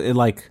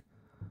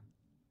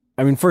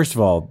 first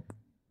of all,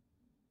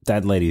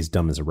 that lady's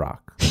dumb as a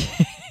rock.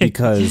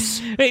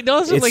 Because wait,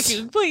 also,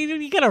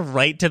 you got to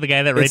write to the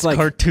guy that writes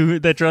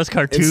that draws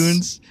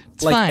cartoons.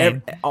 It's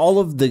fine. All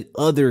of the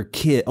other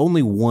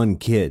only one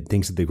kid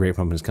thinks that the Great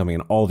Pumpkin is coming,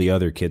 and all the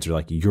other kids are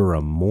like, "You're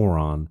a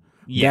moron."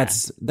 Yeah.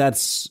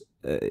 That's.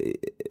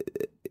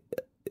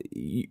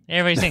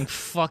 Everybody's saying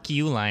 "fuck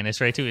you,"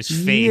 Linus, right to his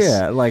face.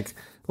 Yeah, like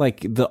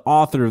the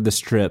author of the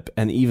strip,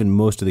 and even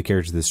most of the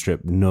characters of the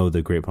strip know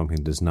the Great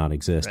Pumpkin does not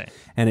exist, right.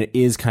 And it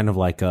is kind of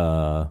like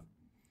a.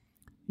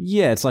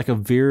 Yeah, it's like a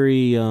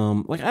very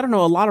I don't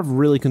know. A lot of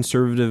really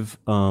conservative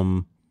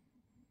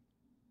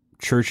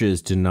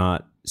churches do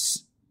not.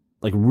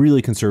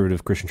 Really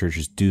conservative Christian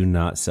churches do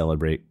not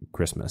celebrate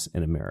Christmas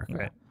in America.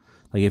 Right.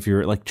 Like if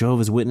you're like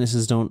Jehovah's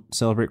Witnesses don't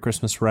celebrate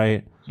Christmas,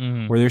 right?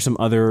 Mm-hmm. Or there's some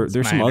other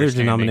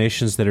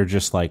denominations that are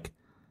just like,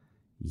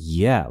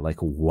 yeah, like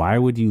why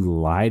would you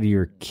lie to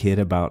your kid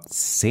about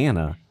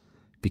Santa?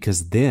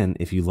 Because then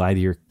if you lie to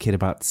your kid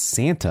about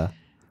Santa,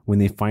 when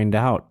they find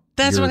out,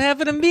 that's what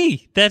happened to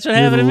me. That's what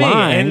happened to me.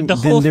 And the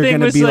whole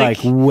thing was be like,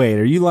 wait,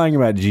 are you lying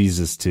about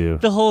Jesus too?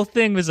 The whole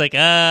thing was like,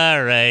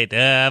 all right,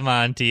 I'm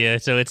on to you.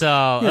 So it's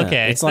all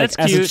okay. It's like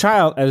that's cute. as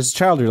a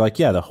child, you're like,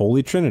 yeah, the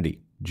Holy Trinity: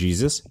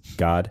 Jesus,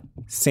 God,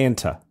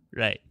 Santa.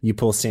 Right. You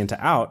pull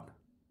Santa out,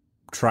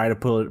 try to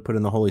put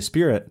in the Holy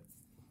Spirit.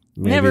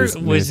 Never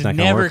clear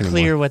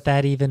anymore. what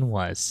that even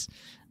was.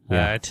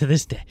 Yeah. To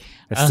this day,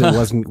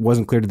 it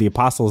wasn't clear to the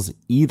apostles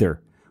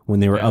either. When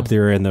they were up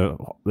there in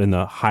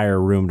the higher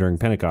room during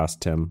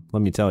Pentecost, Tim,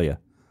 let me tell you.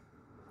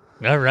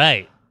 All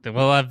right.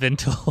 Well, I've been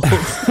told.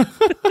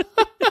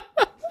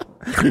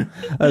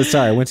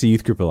 Sorry, I went to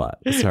youth group a lot.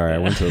 Sorry, I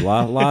went to a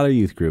lot of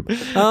youth group. It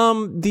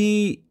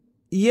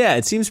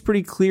seems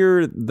pretty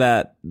clear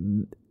that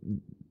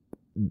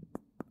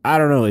I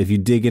don't know if you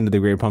dig into the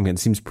Great Pumpkin. It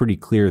seems pretty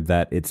clear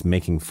that it's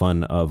making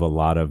fun of a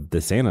lot of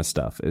the Santa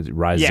stuff. It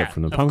rises up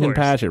from the pumpkin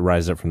patch. It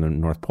rises up from the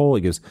North Pole.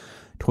 It gives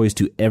toys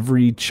to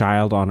every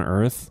child on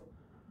Earth.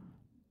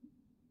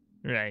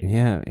 Right.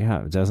 Yeah.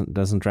 It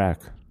doesn't track.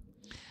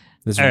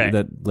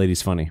 That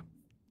lady's funny.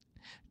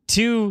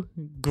 Two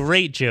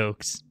great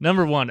jokes.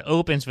 Number one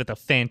opens with a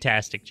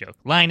fantastic joke.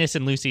 Linus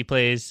and Lucy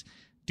plays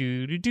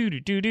do do do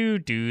do do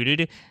do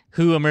do.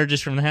 Who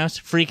emerges from the house?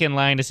 Freaking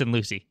Linus and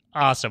Lucy.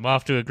 Awesome.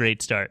 Off to a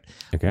great start.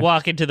 Okay.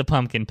 Walk into the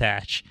pumpkin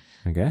patch.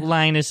 Okay.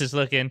 Linus is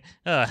looking,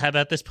 oh, how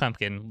about this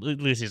pumpkin?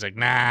 Lucy's like,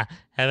 nah.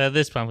 How about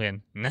this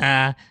pumpkin?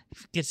 Nah.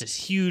 Gets this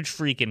huge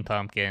freaking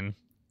pumpkin.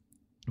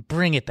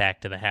 Bring it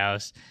back to the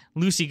house.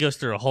 Lucy goes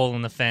through a hole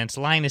in the fence.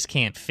 Linus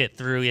can't fit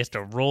through. He has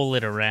to roll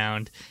it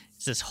around.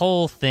 It's this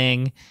whole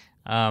thing.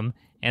 And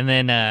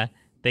then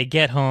they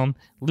get home.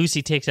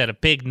 Lucy takes out a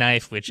big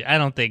knife, which I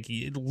don't think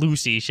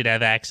Lucy should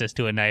have access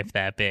to a knife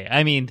that big.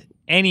 I mean,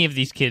 any of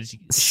these kids,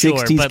 sure,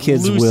 60s but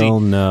kids Lucy,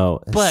 will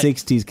know. but-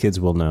 60s kids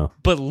will know.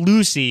 But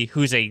Lucy,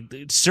 who's a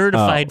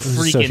certified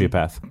freaking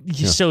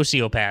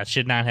sociopath,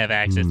 should not have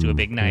access to a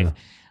big knife.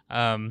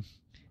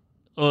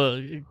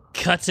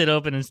 Cuts it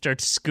open and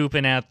starts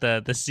scooping out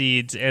the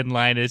seeds, and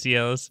Linus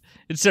yells.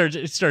 It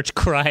starts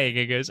crying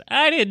and goes,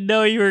 "I didn't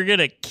know you were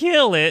gonna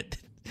kill it."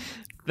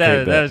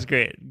 That was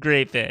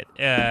great bit.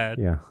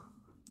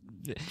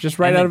 Just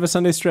right out of a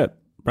Sunday strip.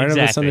 Out of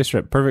a Sunday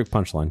strip. Perfect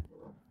punchline.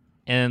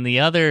 And the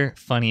other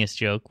funniest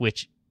joke,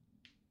 which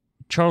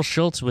Charles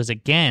Schulz was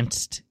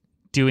against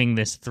doing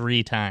this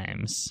 3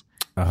 times.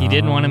 He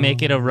didn't want to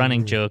make it a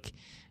running joke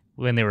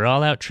when they were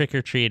all out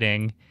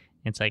trick-or-treating,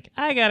 It's like,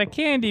 I got a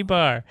candy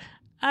bar.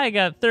 I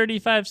got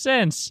 35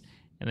 cents.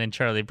 And then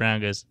Charlie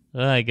Brown goes,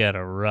 I got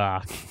a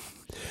rock.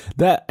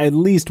 That at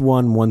least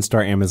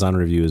one-star Amazon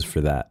review is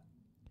for that.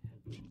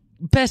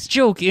 Best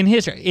joke in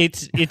history.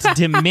 It's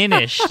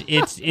diminished.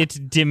 it's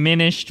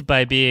diminished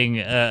by being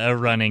a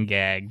running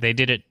gag. They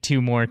did it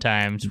 2 more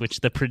times, which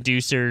the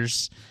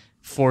producers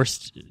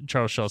forced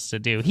Charles Schulz to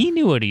do. He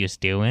knew what he was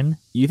doing.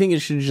 You think it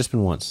should have just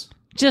been once?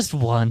 Just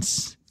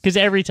once. Because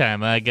every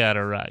time I got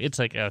a rock, it's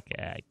like,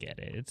 okay, I get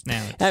it. It's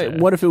now.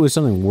 What if it was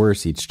something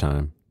worse each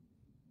time?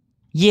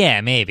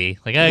 Yeah, maybe.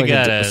 Like I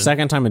got a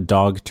second time a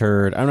dog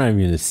turd. I'm not even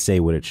going to say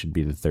what it should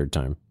be the third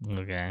time.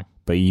 Okay.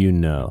 But you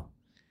know.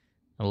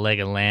 A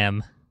leg of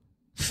lamb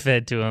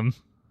fed to him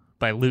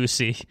by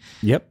Lucy.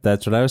 Yep,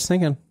 that's what I was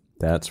thinking.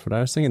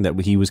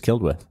 That he was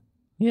killed with.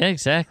 Yeah,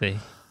 exactly.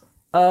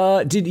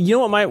 Did you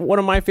know what one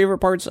of my favorite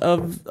parts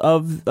of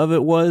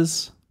it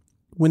was?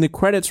 When the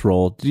credits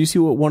rolled, did you see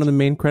what one of the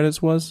main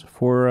credits was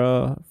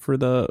for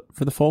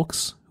the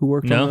folks who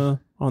worked on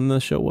the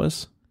show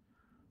was?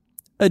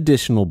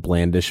 Additional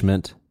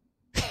blandishment.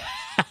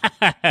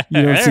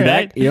 You don't see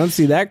that. You don't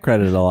see that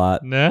credit a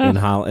lot in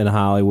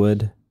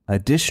Hollywood.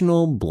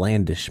 Additional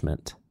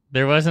blandishment.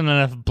 There wasn't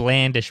enough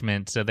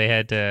blandishment, so they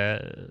had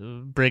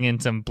to bring in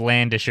some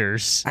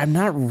blandishers. I'm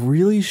not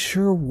really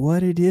sure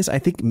what it is. I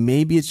think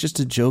maybe it's just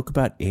a joke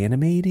about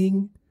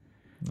animating.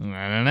 I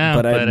don't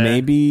know. But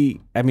maybe,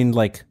 I mean,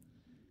 like,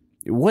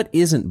 what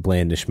isn't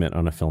blandishment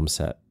on a film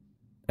set?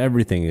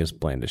 Everything is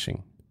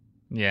blandishing.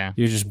 Yeah.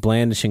 You're just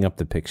blandishing up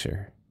the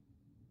picture.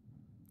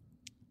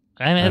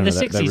 I mean, the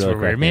 60s really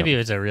were weird. Maybe it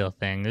was a real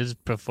thing. This is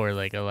before,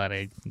 like, a lot of,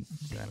 I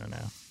don't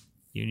know,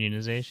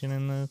 unionization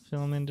in the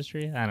film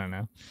industry. I don't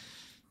know.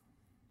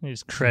 They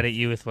just credit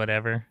you with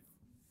whatever.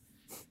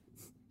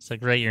 It's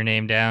like, write your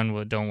name down.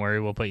 Well, don't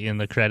worry, we'll put you in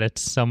the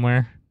credits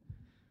somewhere.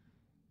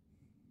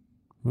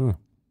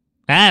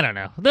 I don't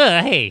know.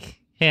 Hey,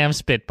 I'm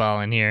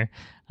spitballing here.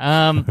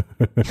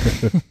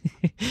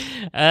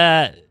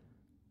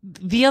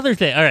 The other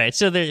thing, all right,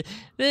 so they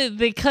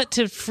cut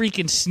to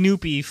freaking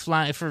Snoopy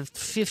fly for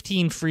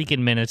 15 freaking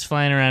minutes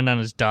flying around on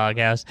his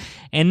doghouse,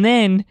 and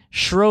then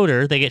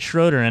Schroeder, they get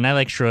Schroeder, and I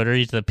like Schroeder,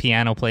 he's the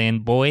piano playing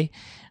boy.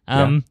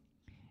 Then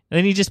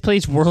he just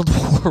plays World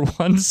War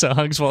I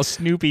songs while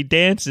Snoopy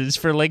dances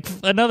for like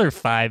another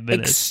 5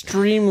 minutes.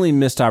 Extremely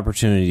missed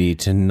opportunity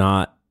to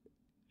not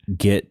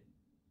get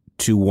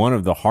to one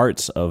of the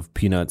hearts of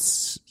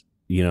Peanuts,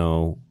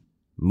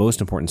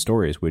 most important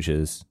stories, which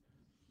is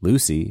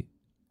Lucy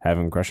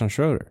having a crush on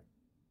Schroeder.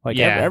 Like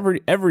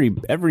every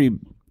you're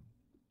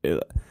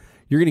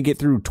going to get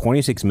through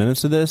 26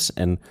 minutes of this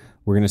and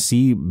we're going to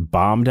see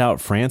bombed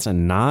out France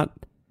and not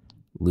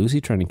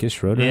Lucy trying to kiss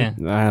Schroeder. Yeah.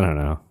 I don't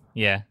know.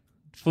 Yeah.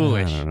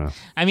 Foolish. I don't know.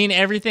 I mean,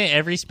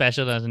 every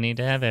special doesn't need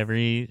to have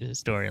every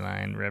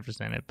storyline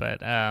represented,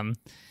 but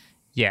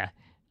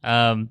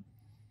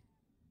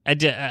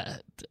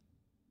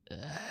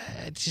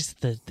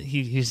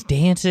he was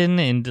dancing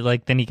and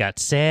like then he got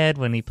sad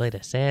when he played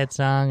a sad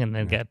song and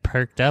then got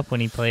perked up when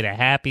he played a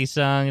happy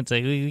song. It's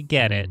like we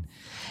get it.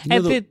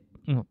 The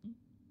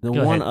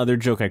one other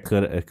joke I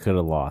could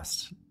have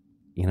lost.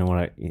 You know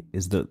what?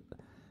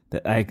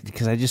 I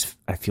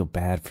feel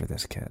bad for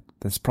this kid.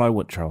 That's probably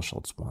what Charles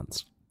Schulz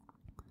wants.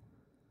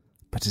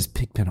 But does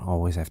Pigpen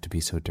always have to be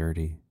so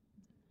dirty?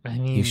 I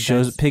mean,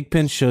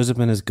 Pigpen shows up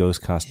in his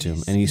ghost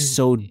costume, and he's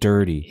so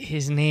dirty.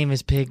 His name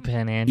is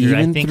Pigpen, Andrew.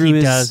 I think he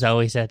does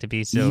always have to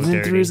be so dirty.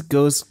 Even through his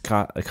ghost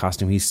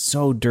costume, he's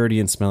so dirty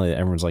and smelly that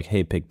everyone's like,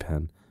 "Hey,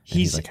 Pigpen."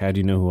 He's like, "How do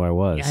you know who I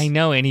was?" I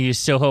know, and he was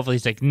so hopeful.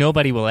 He's like,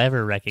 "Nobody will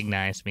ever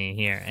recognize me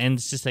here," and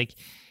it's just like,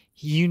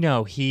 he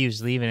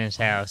was leaving his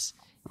house.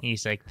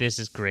 He's like, this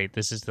is great.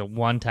 This is the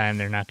one time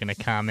they're not going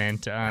to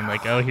comment on,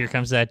 like, oh, here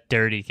comes that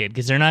dirty kid.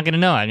 Because they're not going to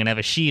know. I'm going to have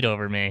a sheet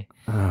over me.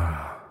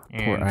 I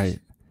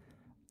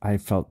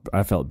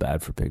felt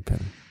bad for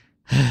Pigpen.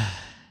 All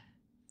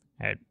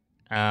right.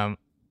 I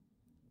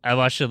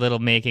watched a little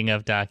making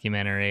of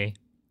documentary,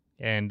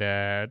 and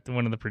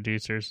one of the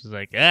producers was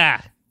like,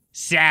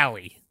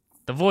 Sally.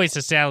 The voice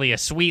of Sally, a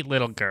sweet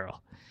little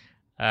girl.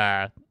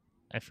 I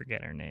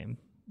forget her name.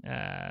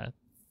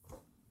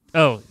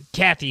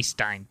 Kathy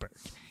Steinberg.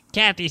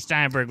 Kathy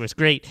Steinberg was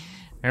great.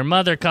 Her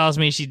mother calls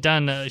me. She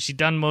done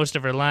most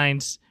of her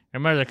lines. Her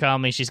mother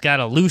called me. She's got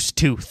a loose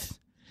tooth.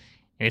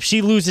 And if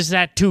she loses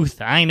that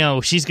tooth, I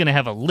know she's going to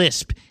have a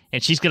lisp,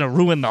 and she's going to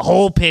ruin the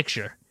whole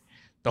picture.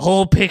 The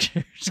whole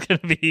picture is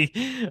going to be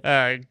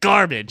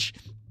garbage.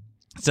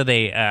 So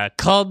they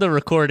called the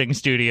recording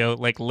studio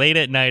like late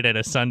at night at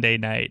a Sunday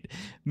night,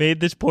 made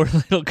this poor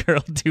little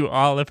girl do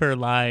all of her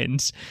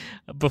lines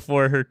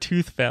before her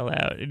tooth fell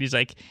out. And he's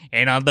like,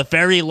 and on the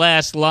very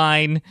last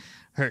line,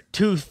 her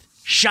tooth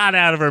shot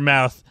out of her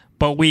mouth,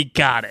 but we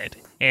got it.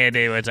 And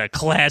it was a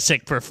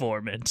classic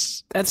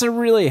performance. That's a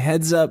really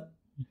heads up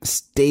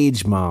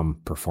stage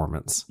mom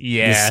performance.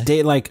 Yeah.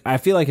 I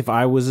feel like if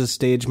I was a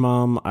stage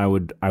mom, I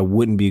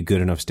wouldn't be a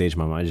good enough stage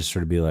mom. I'd just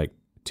sort of be like,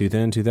 tooth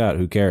in, tooth out.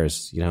 Who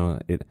cares?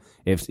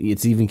 If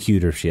it's even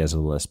cuter if she has a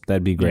lisp,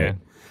 that'd be great. Yeah,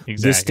 exactly.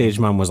 This stage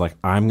mom was like,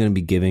 I'm going to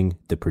be giving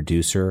the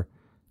producer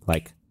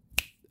like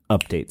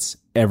updates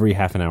every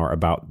half an hour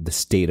about the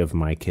state of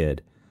my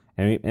kid,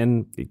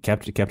 and it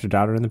kept her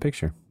daughter in the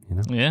picture. You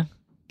know, Yeah,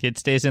 kid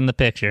stays in the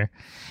picture.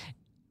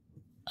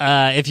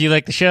 If you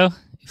like the show,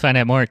 find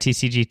out more at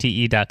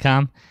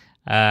tcgte.com.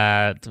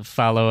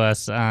 Follow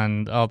us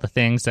on all the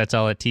things. That's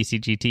all at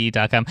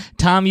tcgte.com.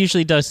 Tom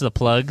usually does the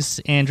plugs,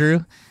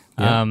 Andrew.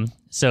 Yeah.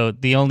 So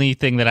the only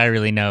thing that I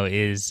really know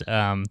is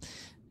go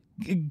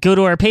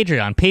to our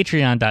Patreon,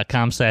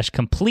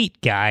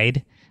 patreon.com/complete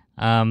guide.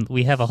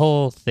 We have a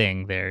whole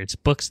thing there. It's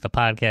Books, the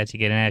podcast. You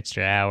get an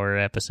extra hour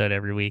episode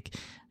every week.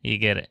 You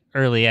get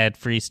early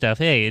ad-free stuff.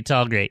 Hey, it's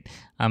all great.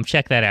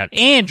 Check that out.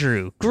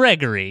 Andrew,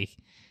 Gregory,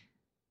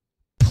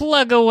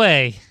 plug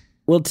away.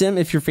 Well, Tim,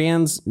 if your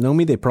fans know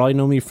me, they probably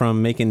know me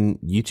from making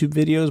YouTube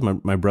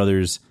videos. My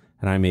brothers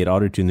and I made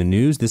Auto-Tune the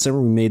News. This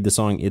summer we made the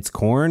song It's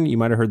Corn. You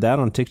might have heard that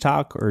on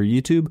TikTok or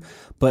YouTube.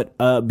 But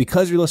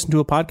because you're listening to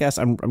a podcast,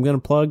 I'm going to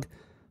plug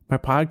my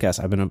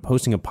podcast. I've been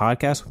hosting a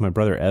podcast with my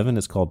brother Evan.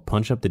 It's called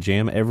Punch Up the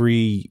Jam.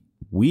 Every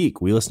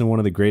week we listen to one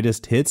of the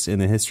greatest hits in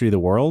the history of the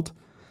world.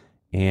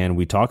 And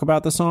we talk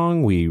about the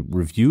song. We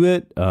review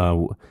it.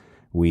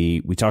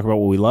 We talk about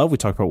what we love. We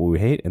talk about what we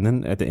hate. And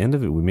then at the end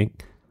of it, we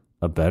make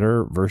a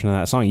better version of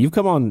that song. You've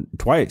come on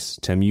twice,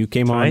 Tim. You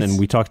came on and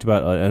we talked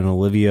about an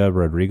Olivia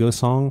Rodrigo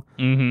song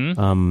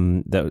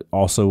that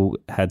also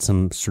had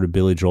some sort of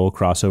Billy Joel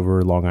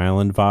crossover Long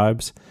Island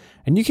vibes.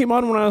 And you came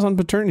on when I was on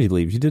paternity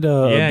leave. You did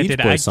a Beach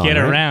Boys song, I Get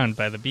right? Around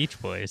by the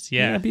Beach Boys.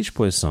 Yeah. Beach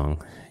Boys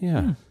song.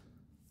 Yeah.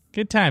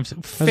 Good times. That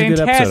was a good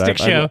Fantastic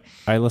episode. show.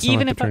 I listened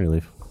on paternity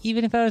leave.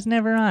 Even if I was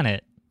never on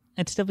it,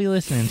 I'd still be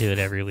listening to it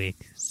every week.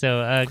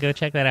 So go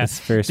check that out. That's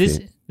very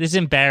sweet. This is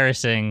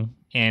embarrassing,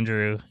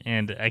 Andrew,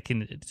 and I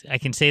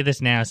can say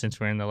this now since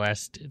we're in the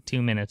last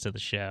 2 minutes of the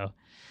show.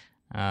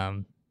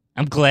 I'm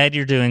glad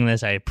you're doing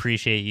this. I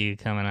appreciate you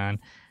coming on.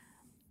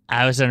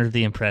 I was under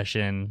the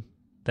impression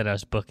that I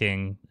was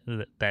booking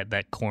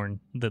that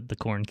corn, the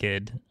corn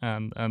kid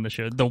on the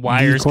show. The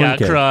wires got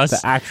crossed.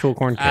 The actual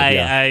corn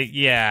kid.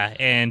 Yeah,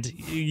 and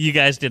you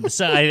guys did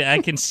the. I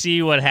can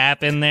see what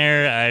happened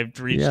there. I've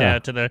reached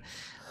out to the.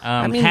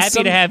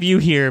 Happy to have you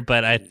here,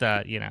 but I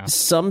thought,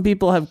 some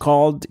people have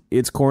called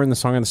It's Corn the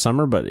song of the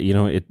summer, but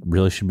it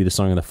really should be the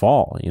song of the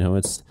fall.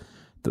 It's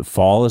the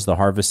fall is the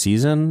harvest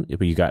season.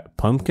 You got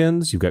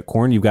pumpkins, you've got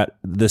corn, you've got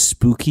the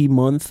spooky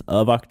month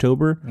of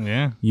October.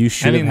 Yeah, you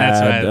should have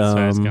had. That's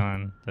why I was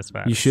going. That's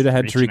why you should have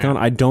had Tariq on.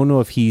 I don't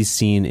know if he's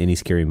seen any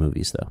scary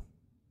movies though.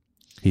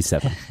 He's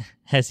 7.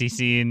 Has he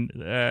seen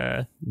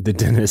The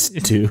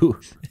Dentist 2?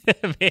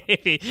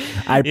 Maybe.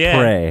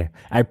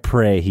 I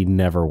pray he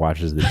never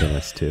watches The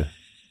Dentist 2.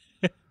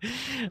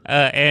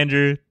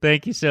 Andrew,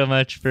 thank you so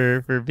much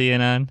for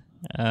being on.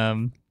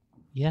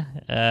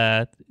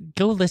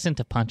 Go listen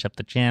to Punch Up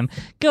the Jam.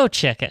 Go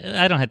check it.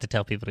 I don't have to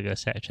tell people to go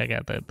check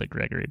out the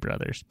Gregory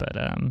Brothers, but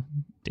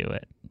do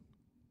it.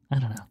 I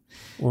don't know.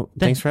 Well,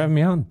 thanks for having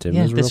me on, Tim. Yeah,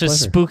 it was a real this was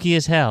pleasure. spooky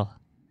as hell.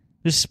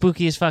 This is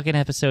spookiest fucking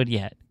episode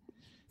yet.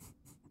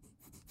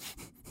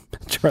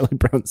 Charlie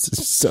Brown's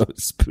is so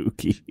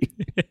spooky.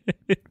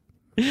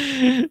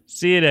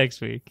 See you next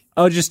week.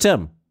 Oh, just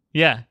Tim.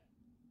 Yeah.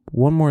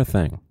 One more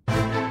thing.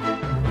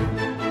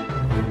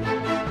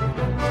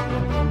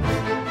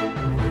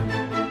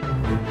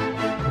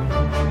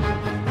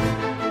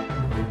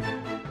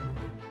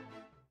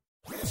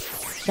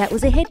 That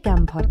was a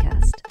HeadGum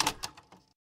podcast.